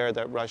weapons there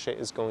that Russia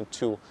is going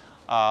to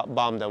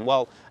bombed them.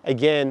 Well,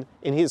 again,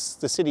 in the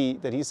city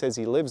that he says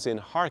he lives in,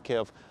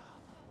 Kharkiv,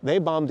 they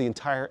bombed the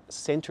entire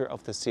center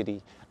of the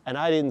city, and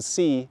I didn't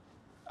see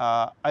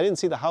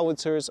the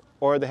howitzers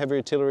or the heavy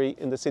artillery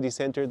in the city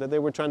center that they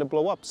were trying to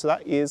blow up. So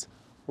that is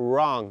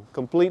wrong,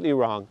 completely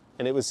wrong.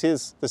 And it was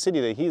the city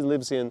that he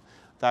lives in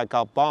that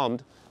got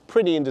bombed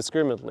pretty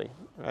indiscriminately,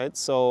 right?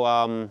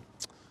 So,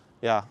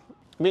 yeah.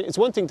 I mean, it's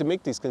one thing to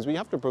make these claims, but you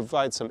have to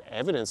provide some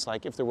evidence,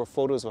 like if there were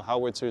photos of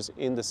howitzers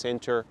in the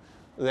center,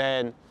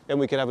 then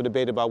we could have a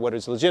debate about whether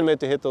it's legitimate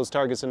to hit those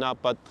targets or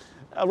not. But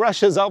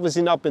Russia's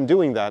obviously not been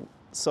doing that.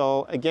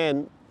 So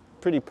again,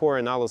 pretty poor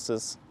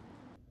analysis.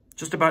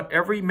 Just about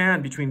every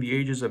man between the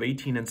ages of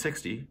 18 and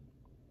 60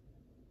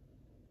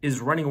 is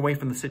running away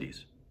from the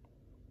cities.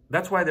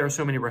 That's why there are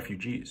so many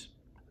refugees.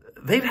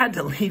 They've had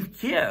to leave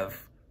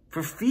Kiev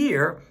for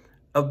fear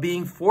of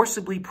being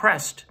forcibly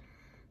pressed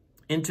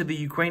into the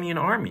Ukrainian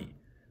army.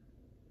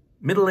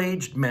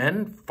 Middle-aged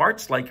men,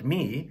 farts like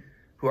me,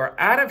 who are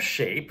out of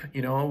shape,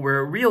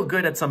 we're real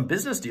good at some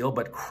business deal,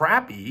 but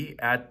crappy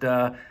at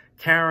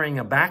carrying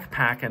a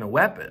backpack and a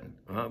weapon,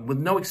 with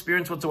no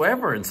experience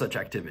whatsoever in such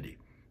activity.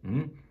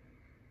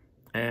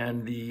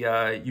 And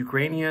the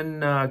Ukrainian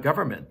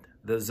government,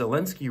 the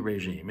Zelensky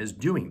regime, is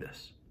doing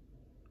this.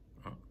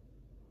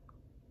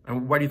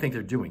 And why do you think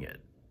they're doing it?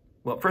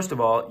 Well, first of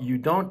all, you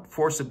don't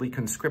forcibly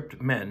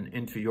conscript men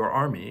into your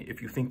army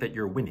if you think that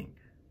you're winning.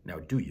 Now,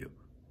 do you?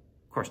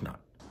 Of course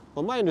not.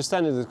 Well, my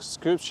understanding of the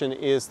conscription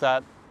is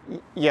that,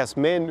 yes,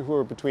 men who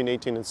are between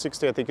 18 and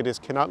 60, I think it is,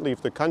 cannot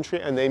leave the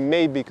country, and they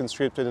may be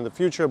conscripted in the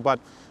future,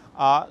 but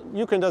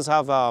Ukraine does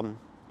have a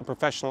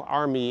professional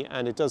army,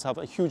 and it does have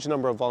a huge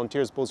number of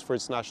volunteers, both for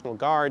its National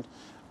Guard,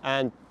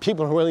 and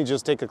people are willing to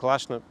just take a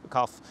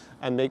Kalashnikov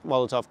and make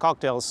Molotov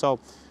cocktails. So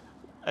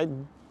I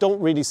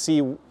don't really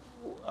see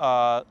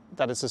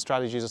that it's a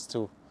strategy just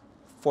to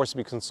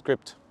forcibly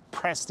conscript,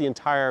 press the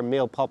entire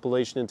male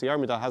population into the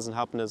army. That hasn't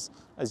happened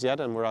as yet,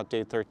 and we're at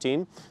day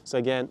 13. So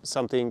again,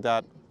 something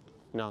that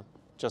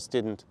just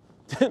didn't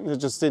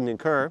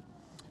occur.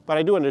 But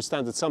I do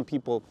understand that some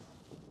people,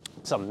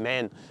 some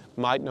men,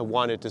 might have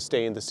wanted to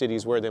stay in the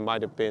cities where they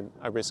might have been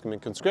at risk of being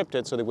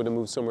conscripted, so they would have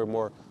moved somewhere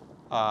more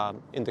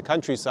in the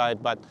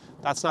countryside. But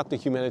that's not the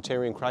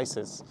humanitarian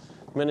crisis.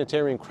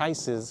 Humanitarian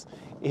crisis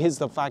is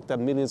the fact that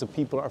millions of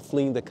people are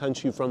fleeing the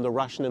country from the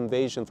Russian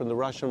invasion, from the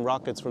Russian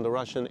rockets, from the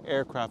Russian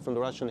aircraft, from the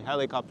Russian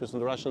helicopters, from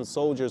the Russian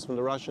soldiers, from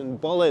the Russian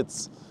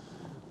bullets.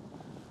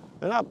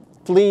 They're not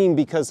fleeing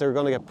because they're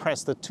going to get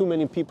pressed. The too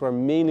many people are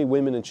mainly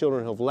women and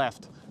children who have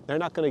left. They're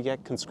not going to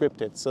get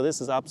conscripted. So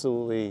this is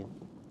absolutely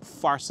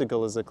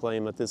farcical as a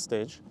claim at this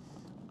stage.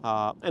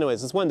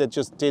 Anyways, it's one that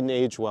just didn't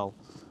age well.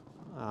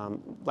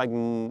 Like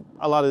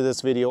a lot of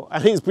this video,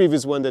 and his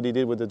previous one that he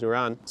did with the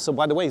Duran. So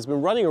by the way, he's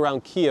been running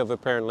around Kiev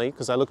apparently,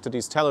 because I looked at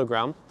his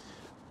Telegram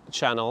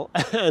channel,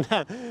 and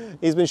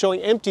he's been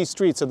showing empty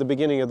streets at the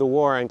beginning of the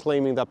war and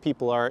claiming that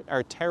people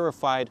are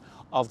terrified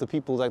of the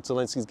people that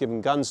Zelensky's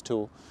giving guns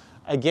to.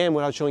 Again,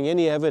 without showing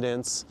any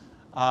evidence.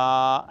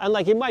 And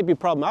like, it might be a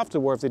problem after the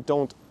war if they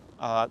don't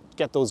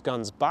get those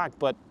guns back,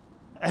 but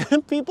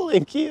people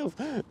in Kiev,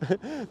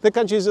 the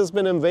country's just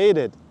been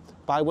invaded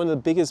by one of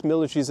the biggest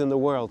militaries in the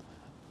world.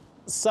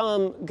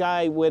 Some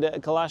guy with a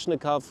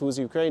Kalashnikov who's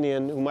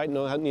Ukrainian, who might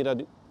know how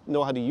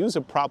to use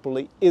it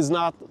properly, is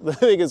not the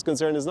biggest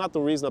concern, is not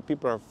the reason that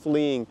people are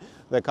fleeing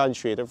the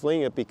country. They're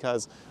fleeing it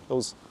because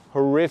those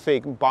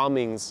horrific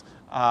bombings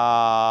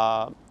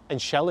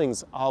and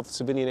shellings of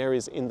civilian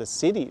areas in the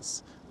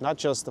cities, not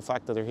just the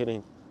fact that they're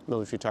hitting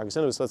military targets.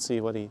 Anyways, let's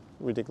see what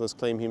ridiculous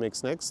claim he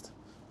makes next.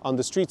 On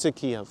the streets of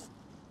Kiev,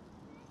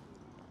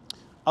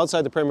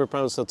 outside the Premier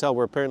Palace Hotel,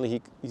 where apparently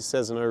he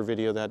says in another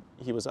video that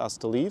he was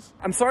asked to leave.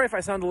 I'm sorry if I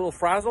sound a little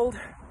frazzled,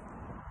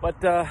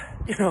 but,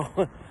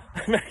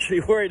 I'm actually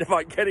worried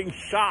about getting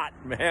shot,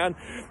 man.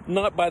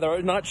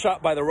 Not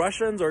shot by the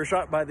Russians or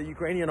shot by the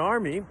Ukrainian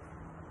army,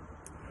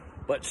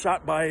 but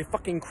shot by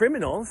fucking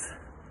criminals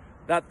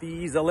that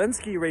the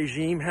Zelensky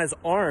regime has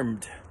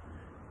armed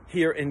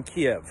here in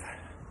Kiev.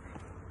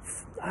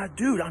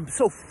 Dude, I'm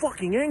so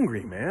fucking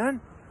angry,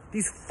 man.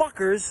 These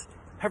fuckers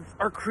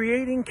are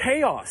creating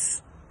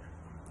chaos.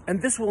 And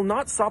this will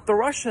not stop the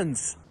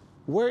Russians.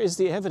 Where is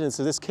the evidence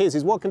of this case?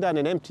 He's walking down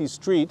an empty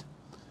street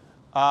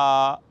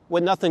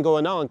with nothing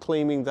going on,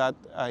 claiming that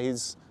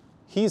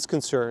he's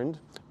concerned,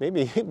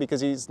 maybe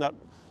because he's not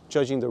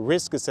judging the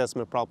risk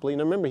assessment properly.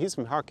 And remember, he's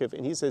from Kharkiv,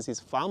 and he says his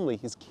family,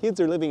 his kids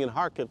are living in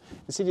Kharkiv.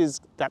 The city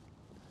is that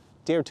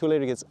day or two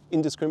later gets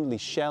indiscriminately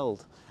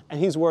shelled. And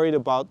he's worried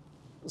about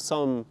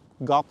some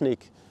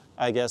gopnik,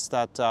 I guess,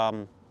 that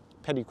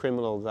petty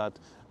criminal that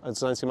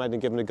Zelensky might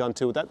have given a gun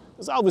to. That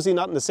is obviously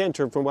not in the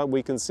center from what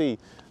we can see.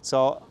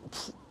 So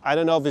I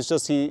don't know if it's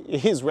just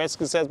his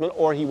risk assessment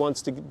or he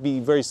wants to be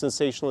very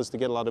sensationalist to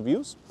get a lot of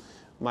views.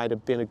 Might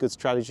have been a good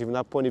strategy from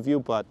that point of view,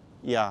 but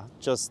yeah,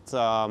 just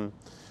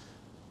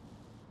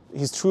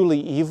he's truly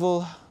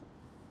evil.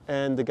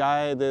 And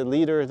the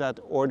leader that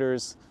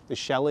orders the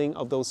shelling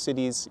of those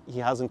cities, he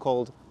hasn't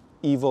called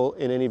evil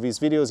in any of his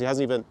videos. He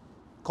hasn't even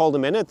called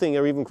them anything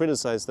or even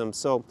criticized them.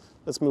 So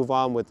let's move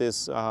on with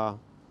this,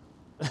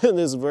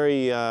 this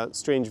very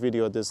strange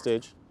video at this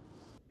stage.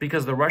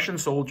 Because the Russian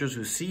soldiers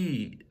who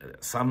see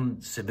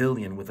some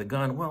civilian with a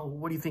gun, well,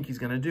 what do you think he's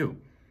going to do?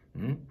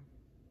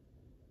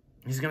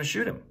 He's going to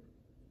shoot him.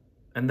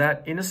 And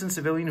that innocent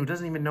civilian who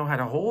doesn't even know how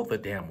to hold the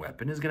damn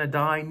weapon is going to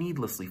die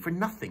needlessly for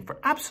nothing, for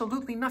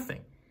absolutely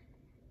nothing.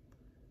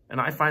 And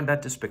I find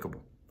that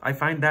despicable. I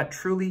find that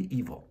truly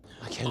evil.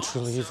 Again,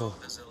 truly evil.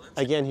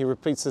 Again, he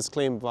repeats this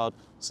claim about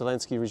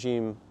Zelensky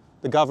regime,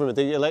 the government,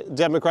 the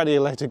democratically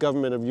elected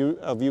government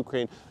of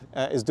Ukraine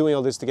is doing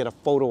all this to get a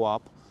photo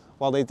op.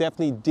 While they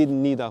definitely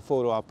didn't need that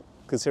photo op,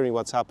 considering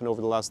what's happened over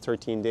the last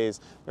 13 days,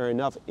 there are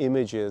enough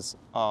images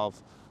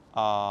of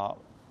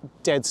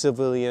dead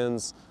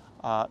civilians,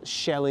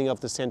 shelling of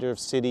the center of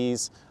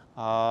cities,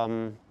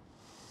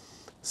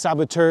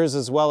 saboteurs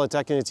as well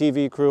attacking a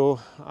TV crew,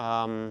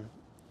 and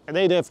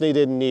they definitely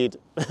didn't need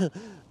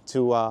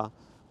to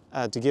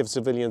give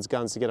civilians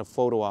guns to get a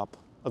photo op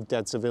of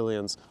dead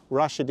civilians.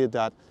 Russia did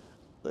that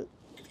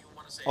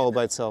all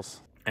by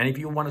itself. And if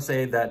you want to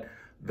say that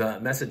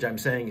the message I'm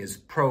saying is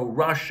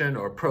pro-Russian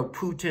or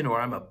pro-Putin, or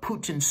I'm a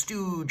Putin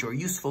stooge or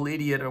useful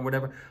idiot or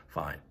whatever,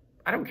 fine.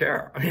 I don't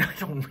care. I mean, I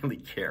don't really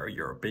care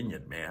your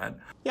opinion, man.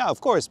 Yeah,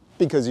 of course,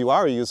 because you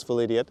are a useful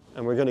idiot,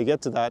 and we're going to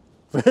get to that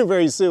very,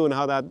 very soon,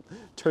 how that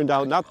turned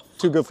out not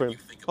too good for him.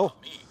 Oh,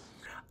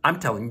 I'm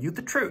telling you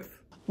the truth.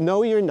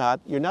 No, you're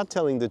not. You're not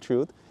telling the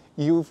truth.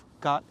 You've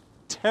got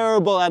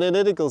terrible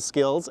analytical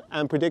skills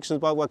and predictions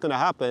about what's going to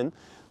happen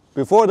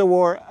before the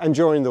war and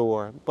during the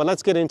war. But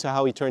let's get into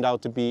how he turned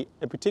out to be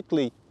a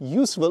particularly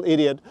useful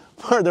idiot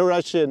for the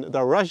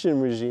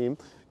Russian regime.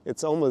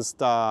 It's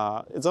almost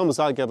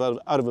like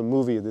out of a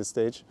movie at this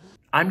stage.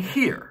 I'm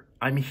here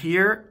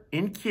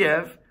in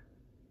Kiev,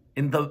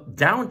 in the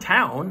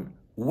downtown,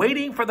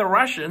 waiting for the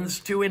Russians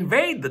to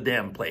invade the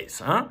damn place,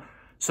 huh?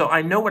 So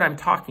I know what I'm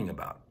talking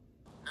about.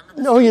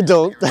 No, you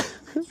don't.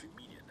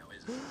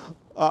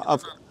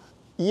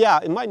 Yeah,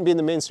 it might be in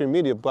the mainstream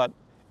media, but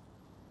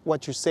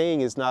what you're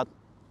saying is not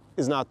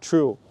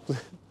true.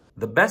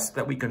 The best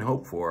that we can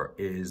hope for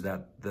is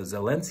that the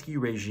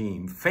Zelensky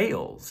regime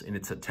fails in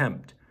its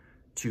attempt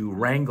to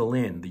wrangle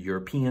in the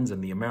Europeans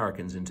and the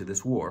Americans into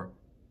this war,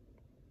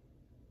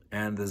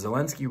 and the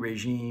Zelensky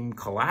regime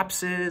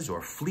collapses or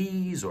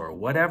flees or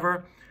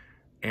whatever,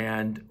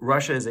 and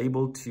Russia is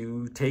able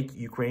to take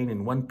Ukraine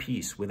in one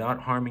piece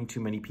without harming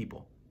too many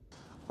people.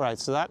 Right,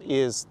 so that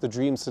is the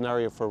dream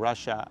scenario for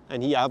Russia,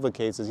 and he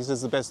advocates it. He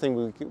says the best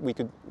thing we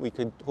could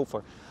hope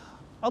for.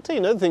 I'll tell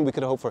you another thing we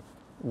could hope for.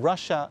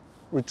 Russia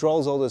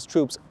withdraws all those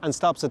troops and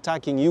stops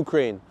attacking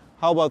Ukraine.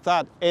 How about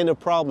that? Ain't a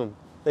problem.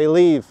 They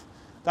leave.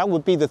 That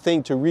would be the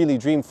thing to really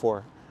dream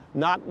for.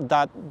 Not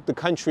that the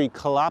country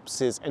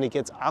collapses and it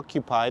gets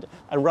occupied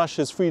and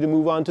Russia's free to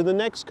move on to the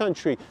next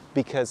country,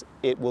 because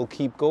it will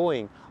keep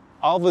going.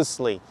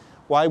 Obviously,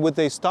 why would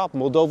they stop?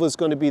 Moldova's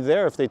going to be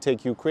there if they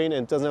take Ukraine,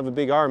 and it doesn't have a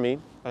big army.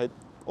 I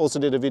also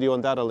did a video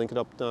on that. I'll link it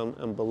up down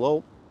and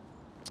below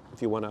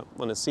if you want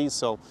to see.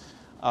 So,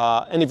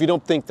 and if you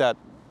don't think that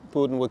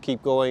Putin will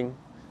keep going,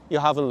 you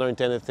haven't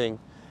learned anything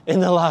in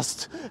the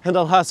last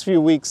few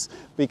weeks,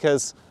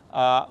 because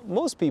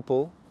most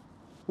people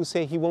who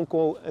say he won't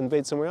go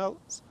invade somewhere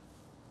else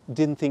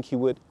didn't think he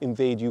would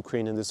invade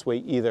Ukraine in this way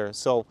either.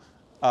 So,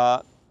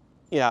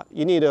 yeah,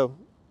 you need to,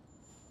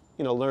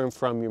 learn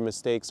from your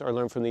mistakes, or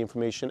learn from the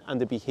information and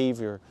the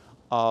behavior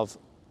of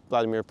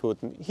Vladimir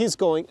Putin. He's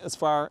going as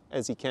far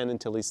as he can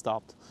until he's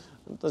stopped.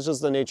 That's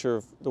just the nature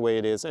of the way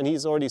it is. And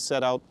he's already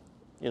set out,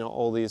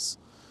 all these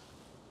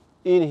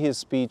in his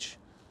speech.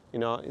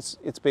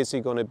 It's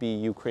basically going to be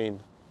Ukraine.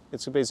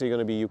 It's basically going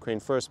to be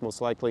Ukraine first,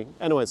 most likely.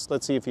 Anyways,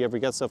 let's see if he ever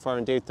gets that far.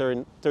 In day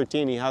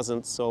 13, he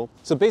hasn't. So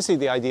basically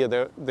the idea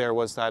there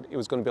was that it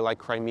was going to be like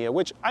Crimea,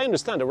 which I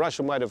understand that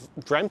Russia might have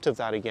dreamt of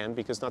that again,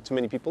 because not too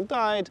many people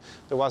died.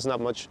 There wasn't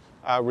that much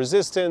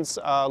resistance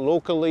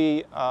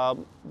locally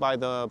by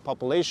the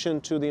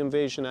population to the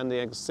invasion and the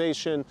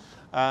annexation.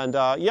 And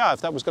yeah,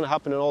 if that was going to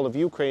happen in all of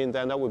Ukraine,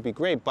 then that would be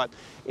great. But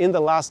in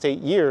the last 8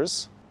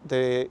 years,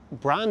 the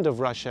brand of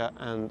Russia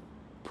and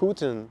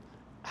Putin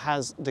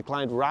has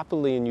declined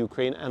rapidly in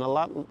Ukraine, and a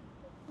lot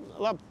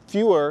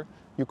fewer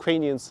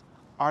Ukrainians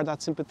are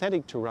that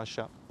sympathetic to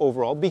Russia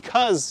overall,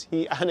 because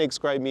he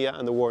annexed Crimea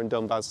and the war in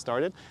Donbass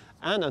started.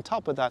 And on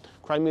top of that,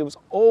 Crimea was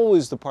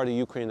always the part of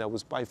Ukraine that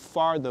was by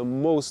far the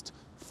most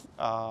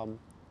friendly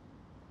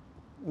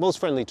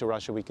to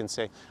Russia, we can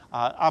say.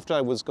 After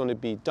that was going to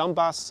be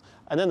Donbass,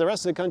 and then the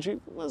rest of the country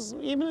was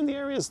even in the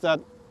areas that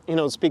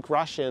speak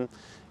Russian.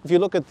 If you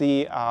look at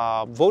the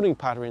voting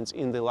patterns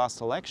in the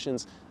last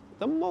elections,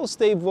 the most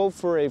they vote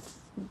for a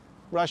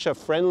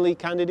Russia-friendly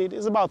candidate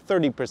is about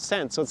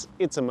 30%. So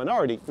it's a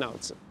minority. Now,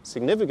 it's a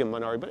significant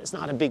minority, but it's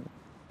not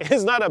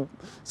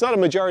a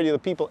majority of the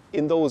people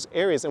in those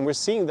areas. And we're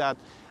seeing that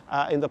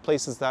in the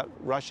places that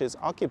Russia is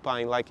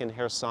occupying, like in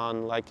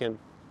Kherson, like in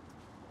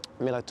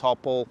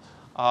Melitopol,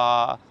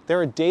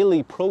 There are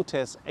daily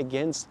protests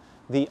against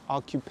the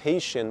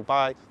occupation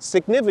by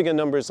significant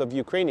numbers of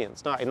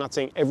Ukrainians. Now, I'm not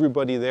saying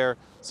everybody there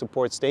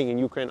supports staying in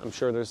Ukraine. I'm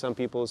sure there's some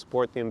people who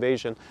support the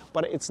invasion,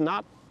 but it's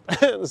not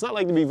it's not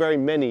likely to be very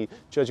many,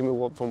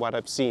 judging from what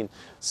I've seen.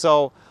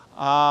 So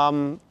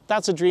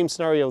that's a dream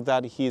scenario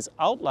that he's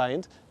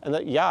outlined, and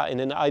that, yeah, in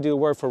an ideal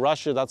world for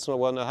Russia, that's not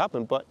what will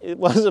happen, but it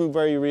wasn't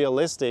very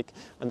realistic,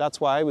 and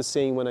that's why I was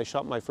saying when I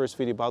shot my first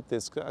video about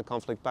this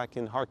conflict back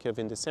in Kharkiv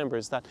in December,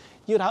 is that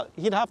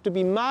he'd have to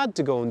be mad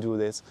to go and do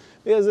this,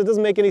 because it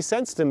doesn't make any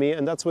sense to me,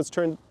 and that's what's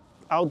turned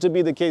out to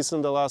be the case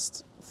in the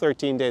last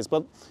 13 days.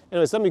 But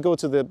anyways, let me go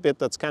to the bit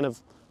that's kind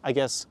of, I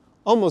guess,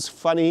 almost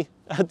funny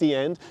at the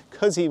end,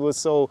 because he was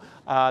so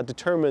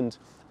determined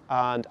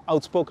and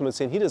outspoken with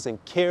saying he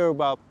doesn't care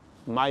about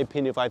my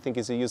opinion if I think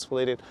he's a useful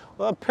idiot.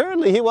 Well,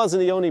 apparently he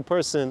wasn't the only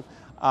person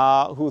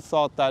who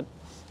thought that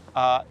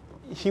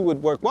he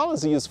would work well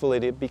as a useful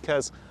idiot,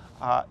 because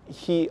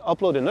he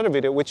uploaded another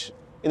video, which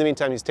in the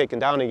meantime he's taken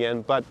down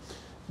again. But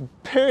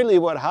apparently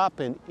what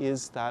happened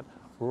is that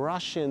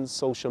Russian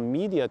social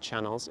media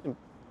channels,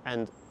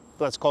 and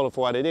let's call it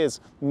for what it is,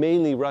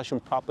 mainly Russian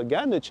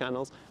propaganda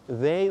channels,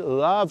 they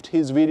loved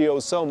his video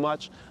so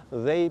much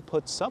they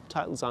put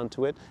subtitles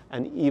onto it,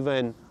 and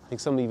even, I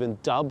think some even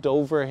dubbed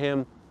over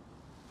him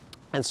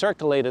and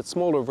circulated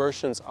smaller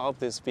versions of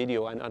this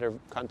video and other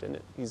content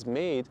that he's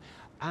made,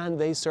 and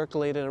they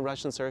circulated in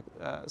Russian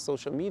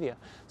social media.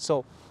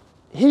 So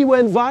he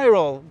went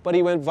viral, but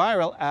he went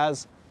viral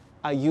as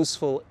a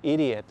useful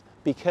idiot,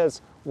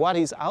 because what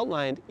he's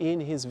outlined in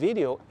his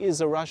video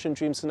is a Russian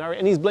dream scenario,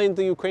 and he's blamed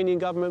the Ukrainian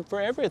government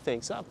for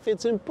everything. So that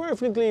fits in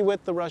perfectly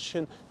with the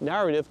Russian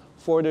narrative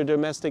for their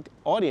domestic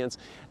audience.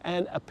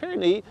 And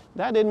apparently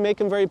that didn't make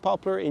him very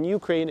popular in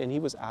Ukraine, and he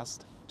was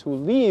asked to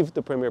leave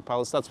the Premier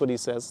Palace. That's what he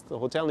says. The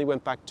hotel, and he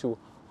went back to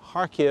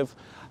Kharkiv,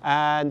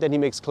 and then he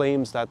makes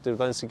claims that the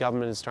Zelensky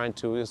government is trying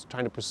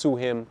to pursue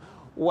him.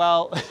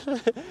 Well,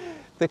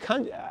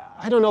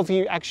 I don't know if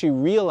he actually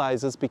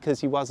realizes, because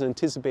he wasn't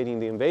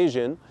anticipating the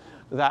invasion,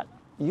 that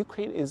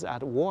Ukraine is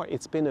at war.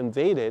 It's been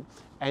invaded,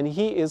 and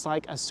he is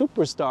like a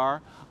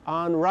superstar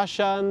on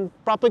Russian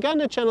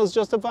propaganda channels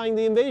justifying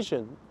the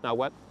invasion. Now,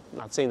 what? I'm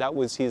not saying that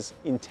was his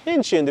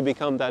intention to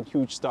become that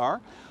huge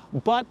star,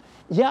 but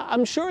yeah,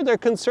 I'm sure they're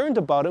concerned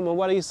about him and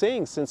what he's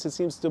saying, since it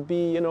seems to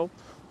be,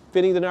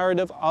 fitting the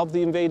narrative of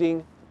the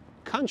invading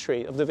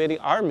country, of the invading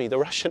army, the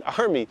Russian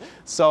army.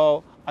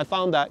 So I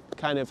found that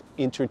kind of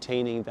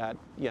entertaining, that,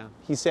 yeah,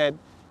 he said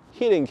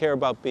he didn't care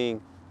about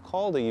being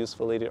called a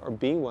useful idiot or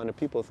being one, or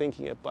people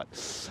thinking it, but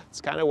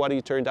it's kind of what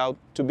he turned out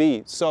to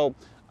be. So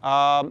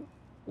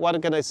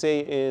what can I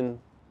say in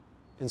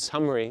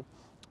summary?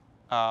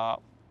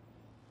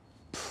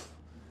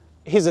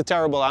 He's a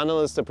terrible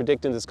analyst at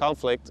predicting this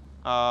conflict,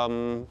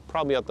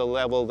 probably at the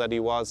level that he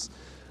was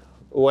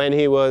when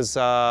he was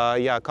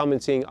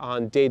commenting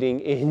on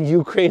dating in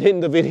Ukraine in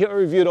the video I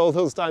reviewed all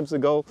those times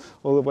ago,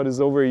 although what is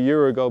over a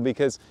year ago,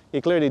 because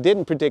he clearly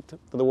didn't predict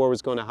that the war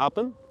was going to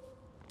happen.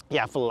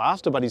 Yeah, for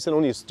laughed about it. He said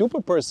only a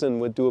stupid person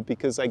would do it,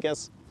 because I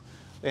guess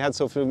they had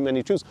so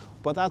many troops.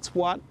 But that's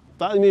what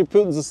Vladimir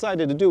Putin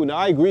decided to do. Now,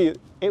 I agree,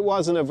 it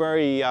wasn't a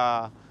very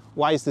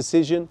wise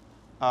decision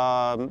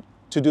to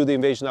do the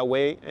invasion that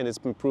way, and it's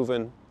been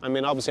proven. I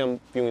mean, obviously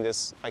I'm viewing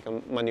this like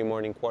a Monday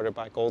morning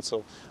quarterback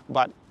also,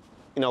 but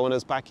when I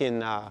was back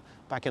in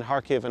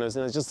Kharkiv, and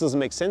it just doesn't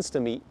make sense to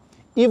me.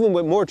 Even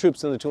with more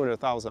troops than the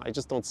 200,000, I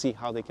just don't see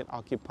how they can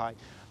occupy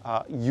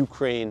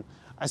Ukraine,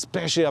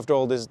 especially after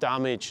all this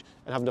damage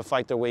and having to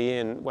fight their way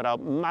in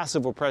without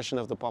massive oppression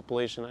of the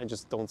population. I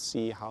just don't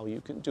see how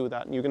you can do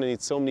that. And you're going to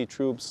need so many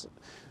troops.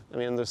 I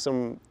mean, there's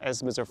some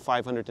estimates are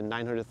 500 to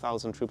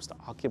 900,000 troops to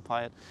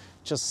occupy it.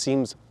 Just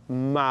seems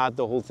mad,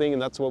 the whole thing,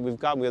 and that's what we've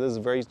got. We have this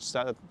very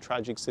sad,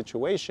 tragic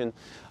situation.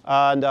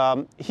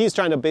 And he's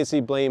trying to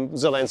basically blame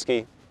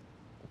Zelensky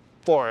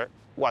for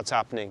what's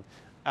happening.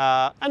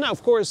 And now,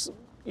 of course,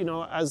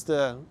 as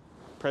the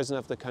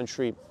president of the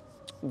country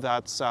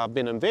that's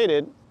been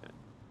invaded,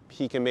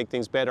 he can make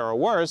things better or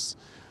worse,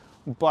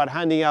 but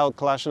handing out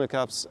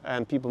Kalashnikovs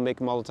and people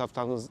making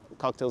Molotov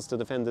cocktails to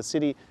defend the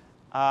city,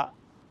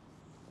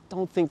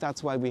 don't think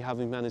that's why we have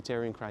a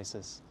humanitarian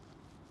crisis.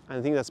 And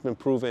I think that's been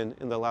proven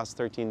in the last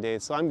 13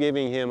 days. So I'm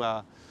giving him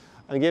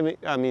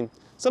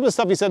some of the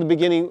stuff he said at the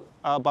beginning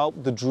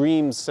about the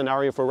dream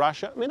scenario for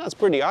Russia, I mean, that's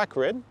pretty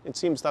accurate. It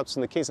seems that's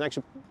the case. And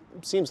actually,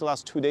 it seems the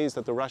last 2 days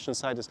that the Russian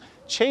side has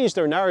changed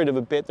their narrative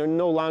a bit. They're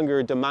no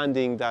longer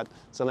demanding that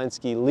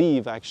Zelensky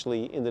leave,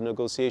 actually, in the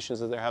negotiations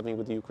that they're having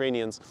with the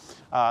Ukrainians.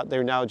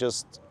 They're now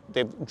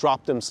they've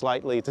dropped them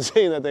slightly to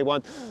say that they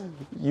want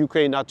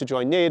Ukraine not to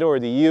join NATO or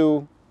the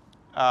EU,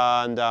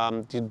 and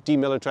to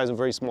demilitarize a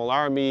very small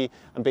army,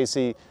 and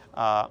basically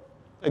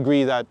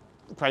agree that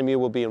Crimea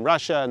will be in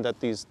Russia, and that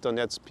these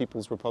Donetsk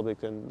People's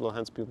Republic and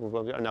Luhansk People's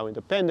Republic are now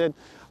independent.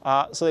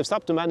 So they've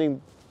stopped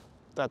demanding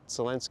that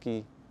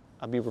Zelensky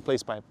be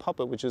replaced by a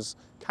puppet, which is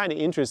kind of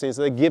interesting.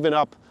 So they've given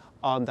up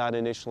on that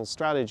initial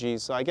strategy.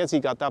 So I guess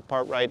he got that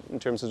part right in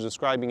terms of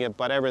describing it,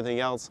 but everything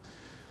else,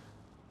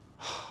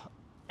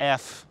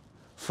 F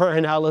for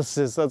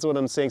analysis. That's what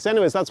I'm saying. So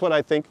anyways, that's what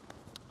I think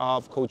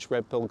of Coach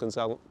Red Pill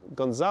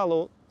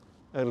Gonzalo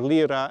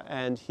Lira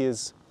and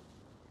his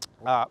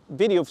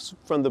videos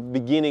from the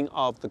beginning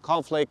of the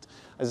conflict.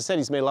 As I said,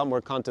 he's made a lot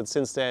more content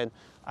since then.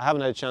 I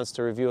haven't had a chance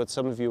to review it.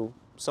 Some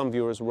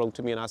viewers wrote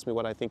to me and asked me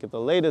what I think of the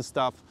latest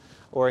stuff.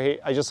 Or hey,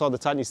 I just saw the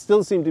Titans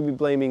still seem to be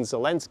blaming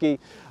Zelensky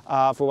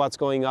for what's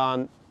going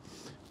on.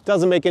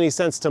 Doesn't make any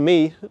sense to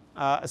me,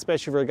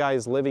 especially for a guy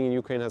who's living in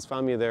Ukraine, has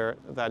family there,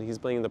 that he's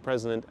blaming the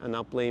president and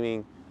not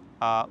blaming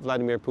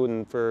Vladimir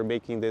Putin for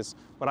making this,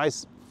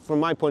 from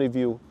my point of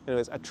view,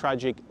 anyways, a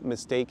tragic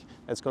mistake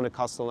that's going to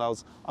cost the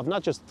lives of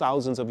not just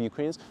thousands of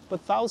Ukrainians, but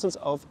thousands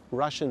of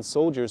Russian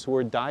soldiers who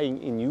are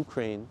dying in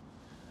Ukraine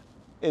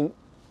in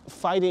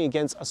fighting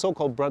against a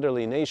so-called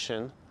brotherly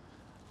nation.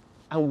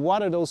 And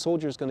what are those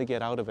soldiers going to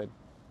get out of it?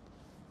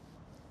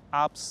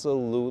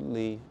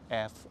 Absolutely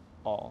F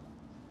all.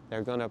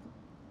 They're going to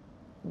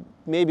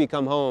maybe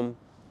come home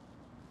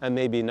and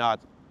maybe not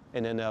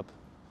and end up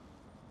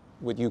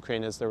with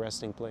Ukraine as their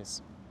resting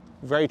place.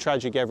 Very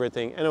tragic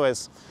everything.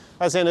 Anyways,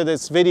 that's the end of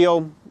this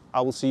video.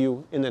 I will see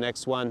you in the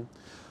next one.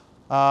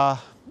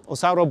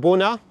 Osaro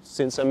Buna,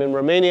 since I'm in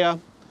Romania.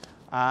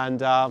 And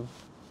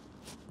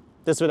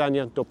do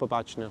svidania, do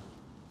pobачення.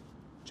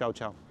 Ciao,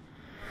 ciao.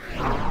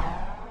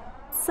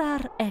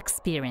 SAR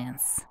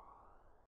Experience.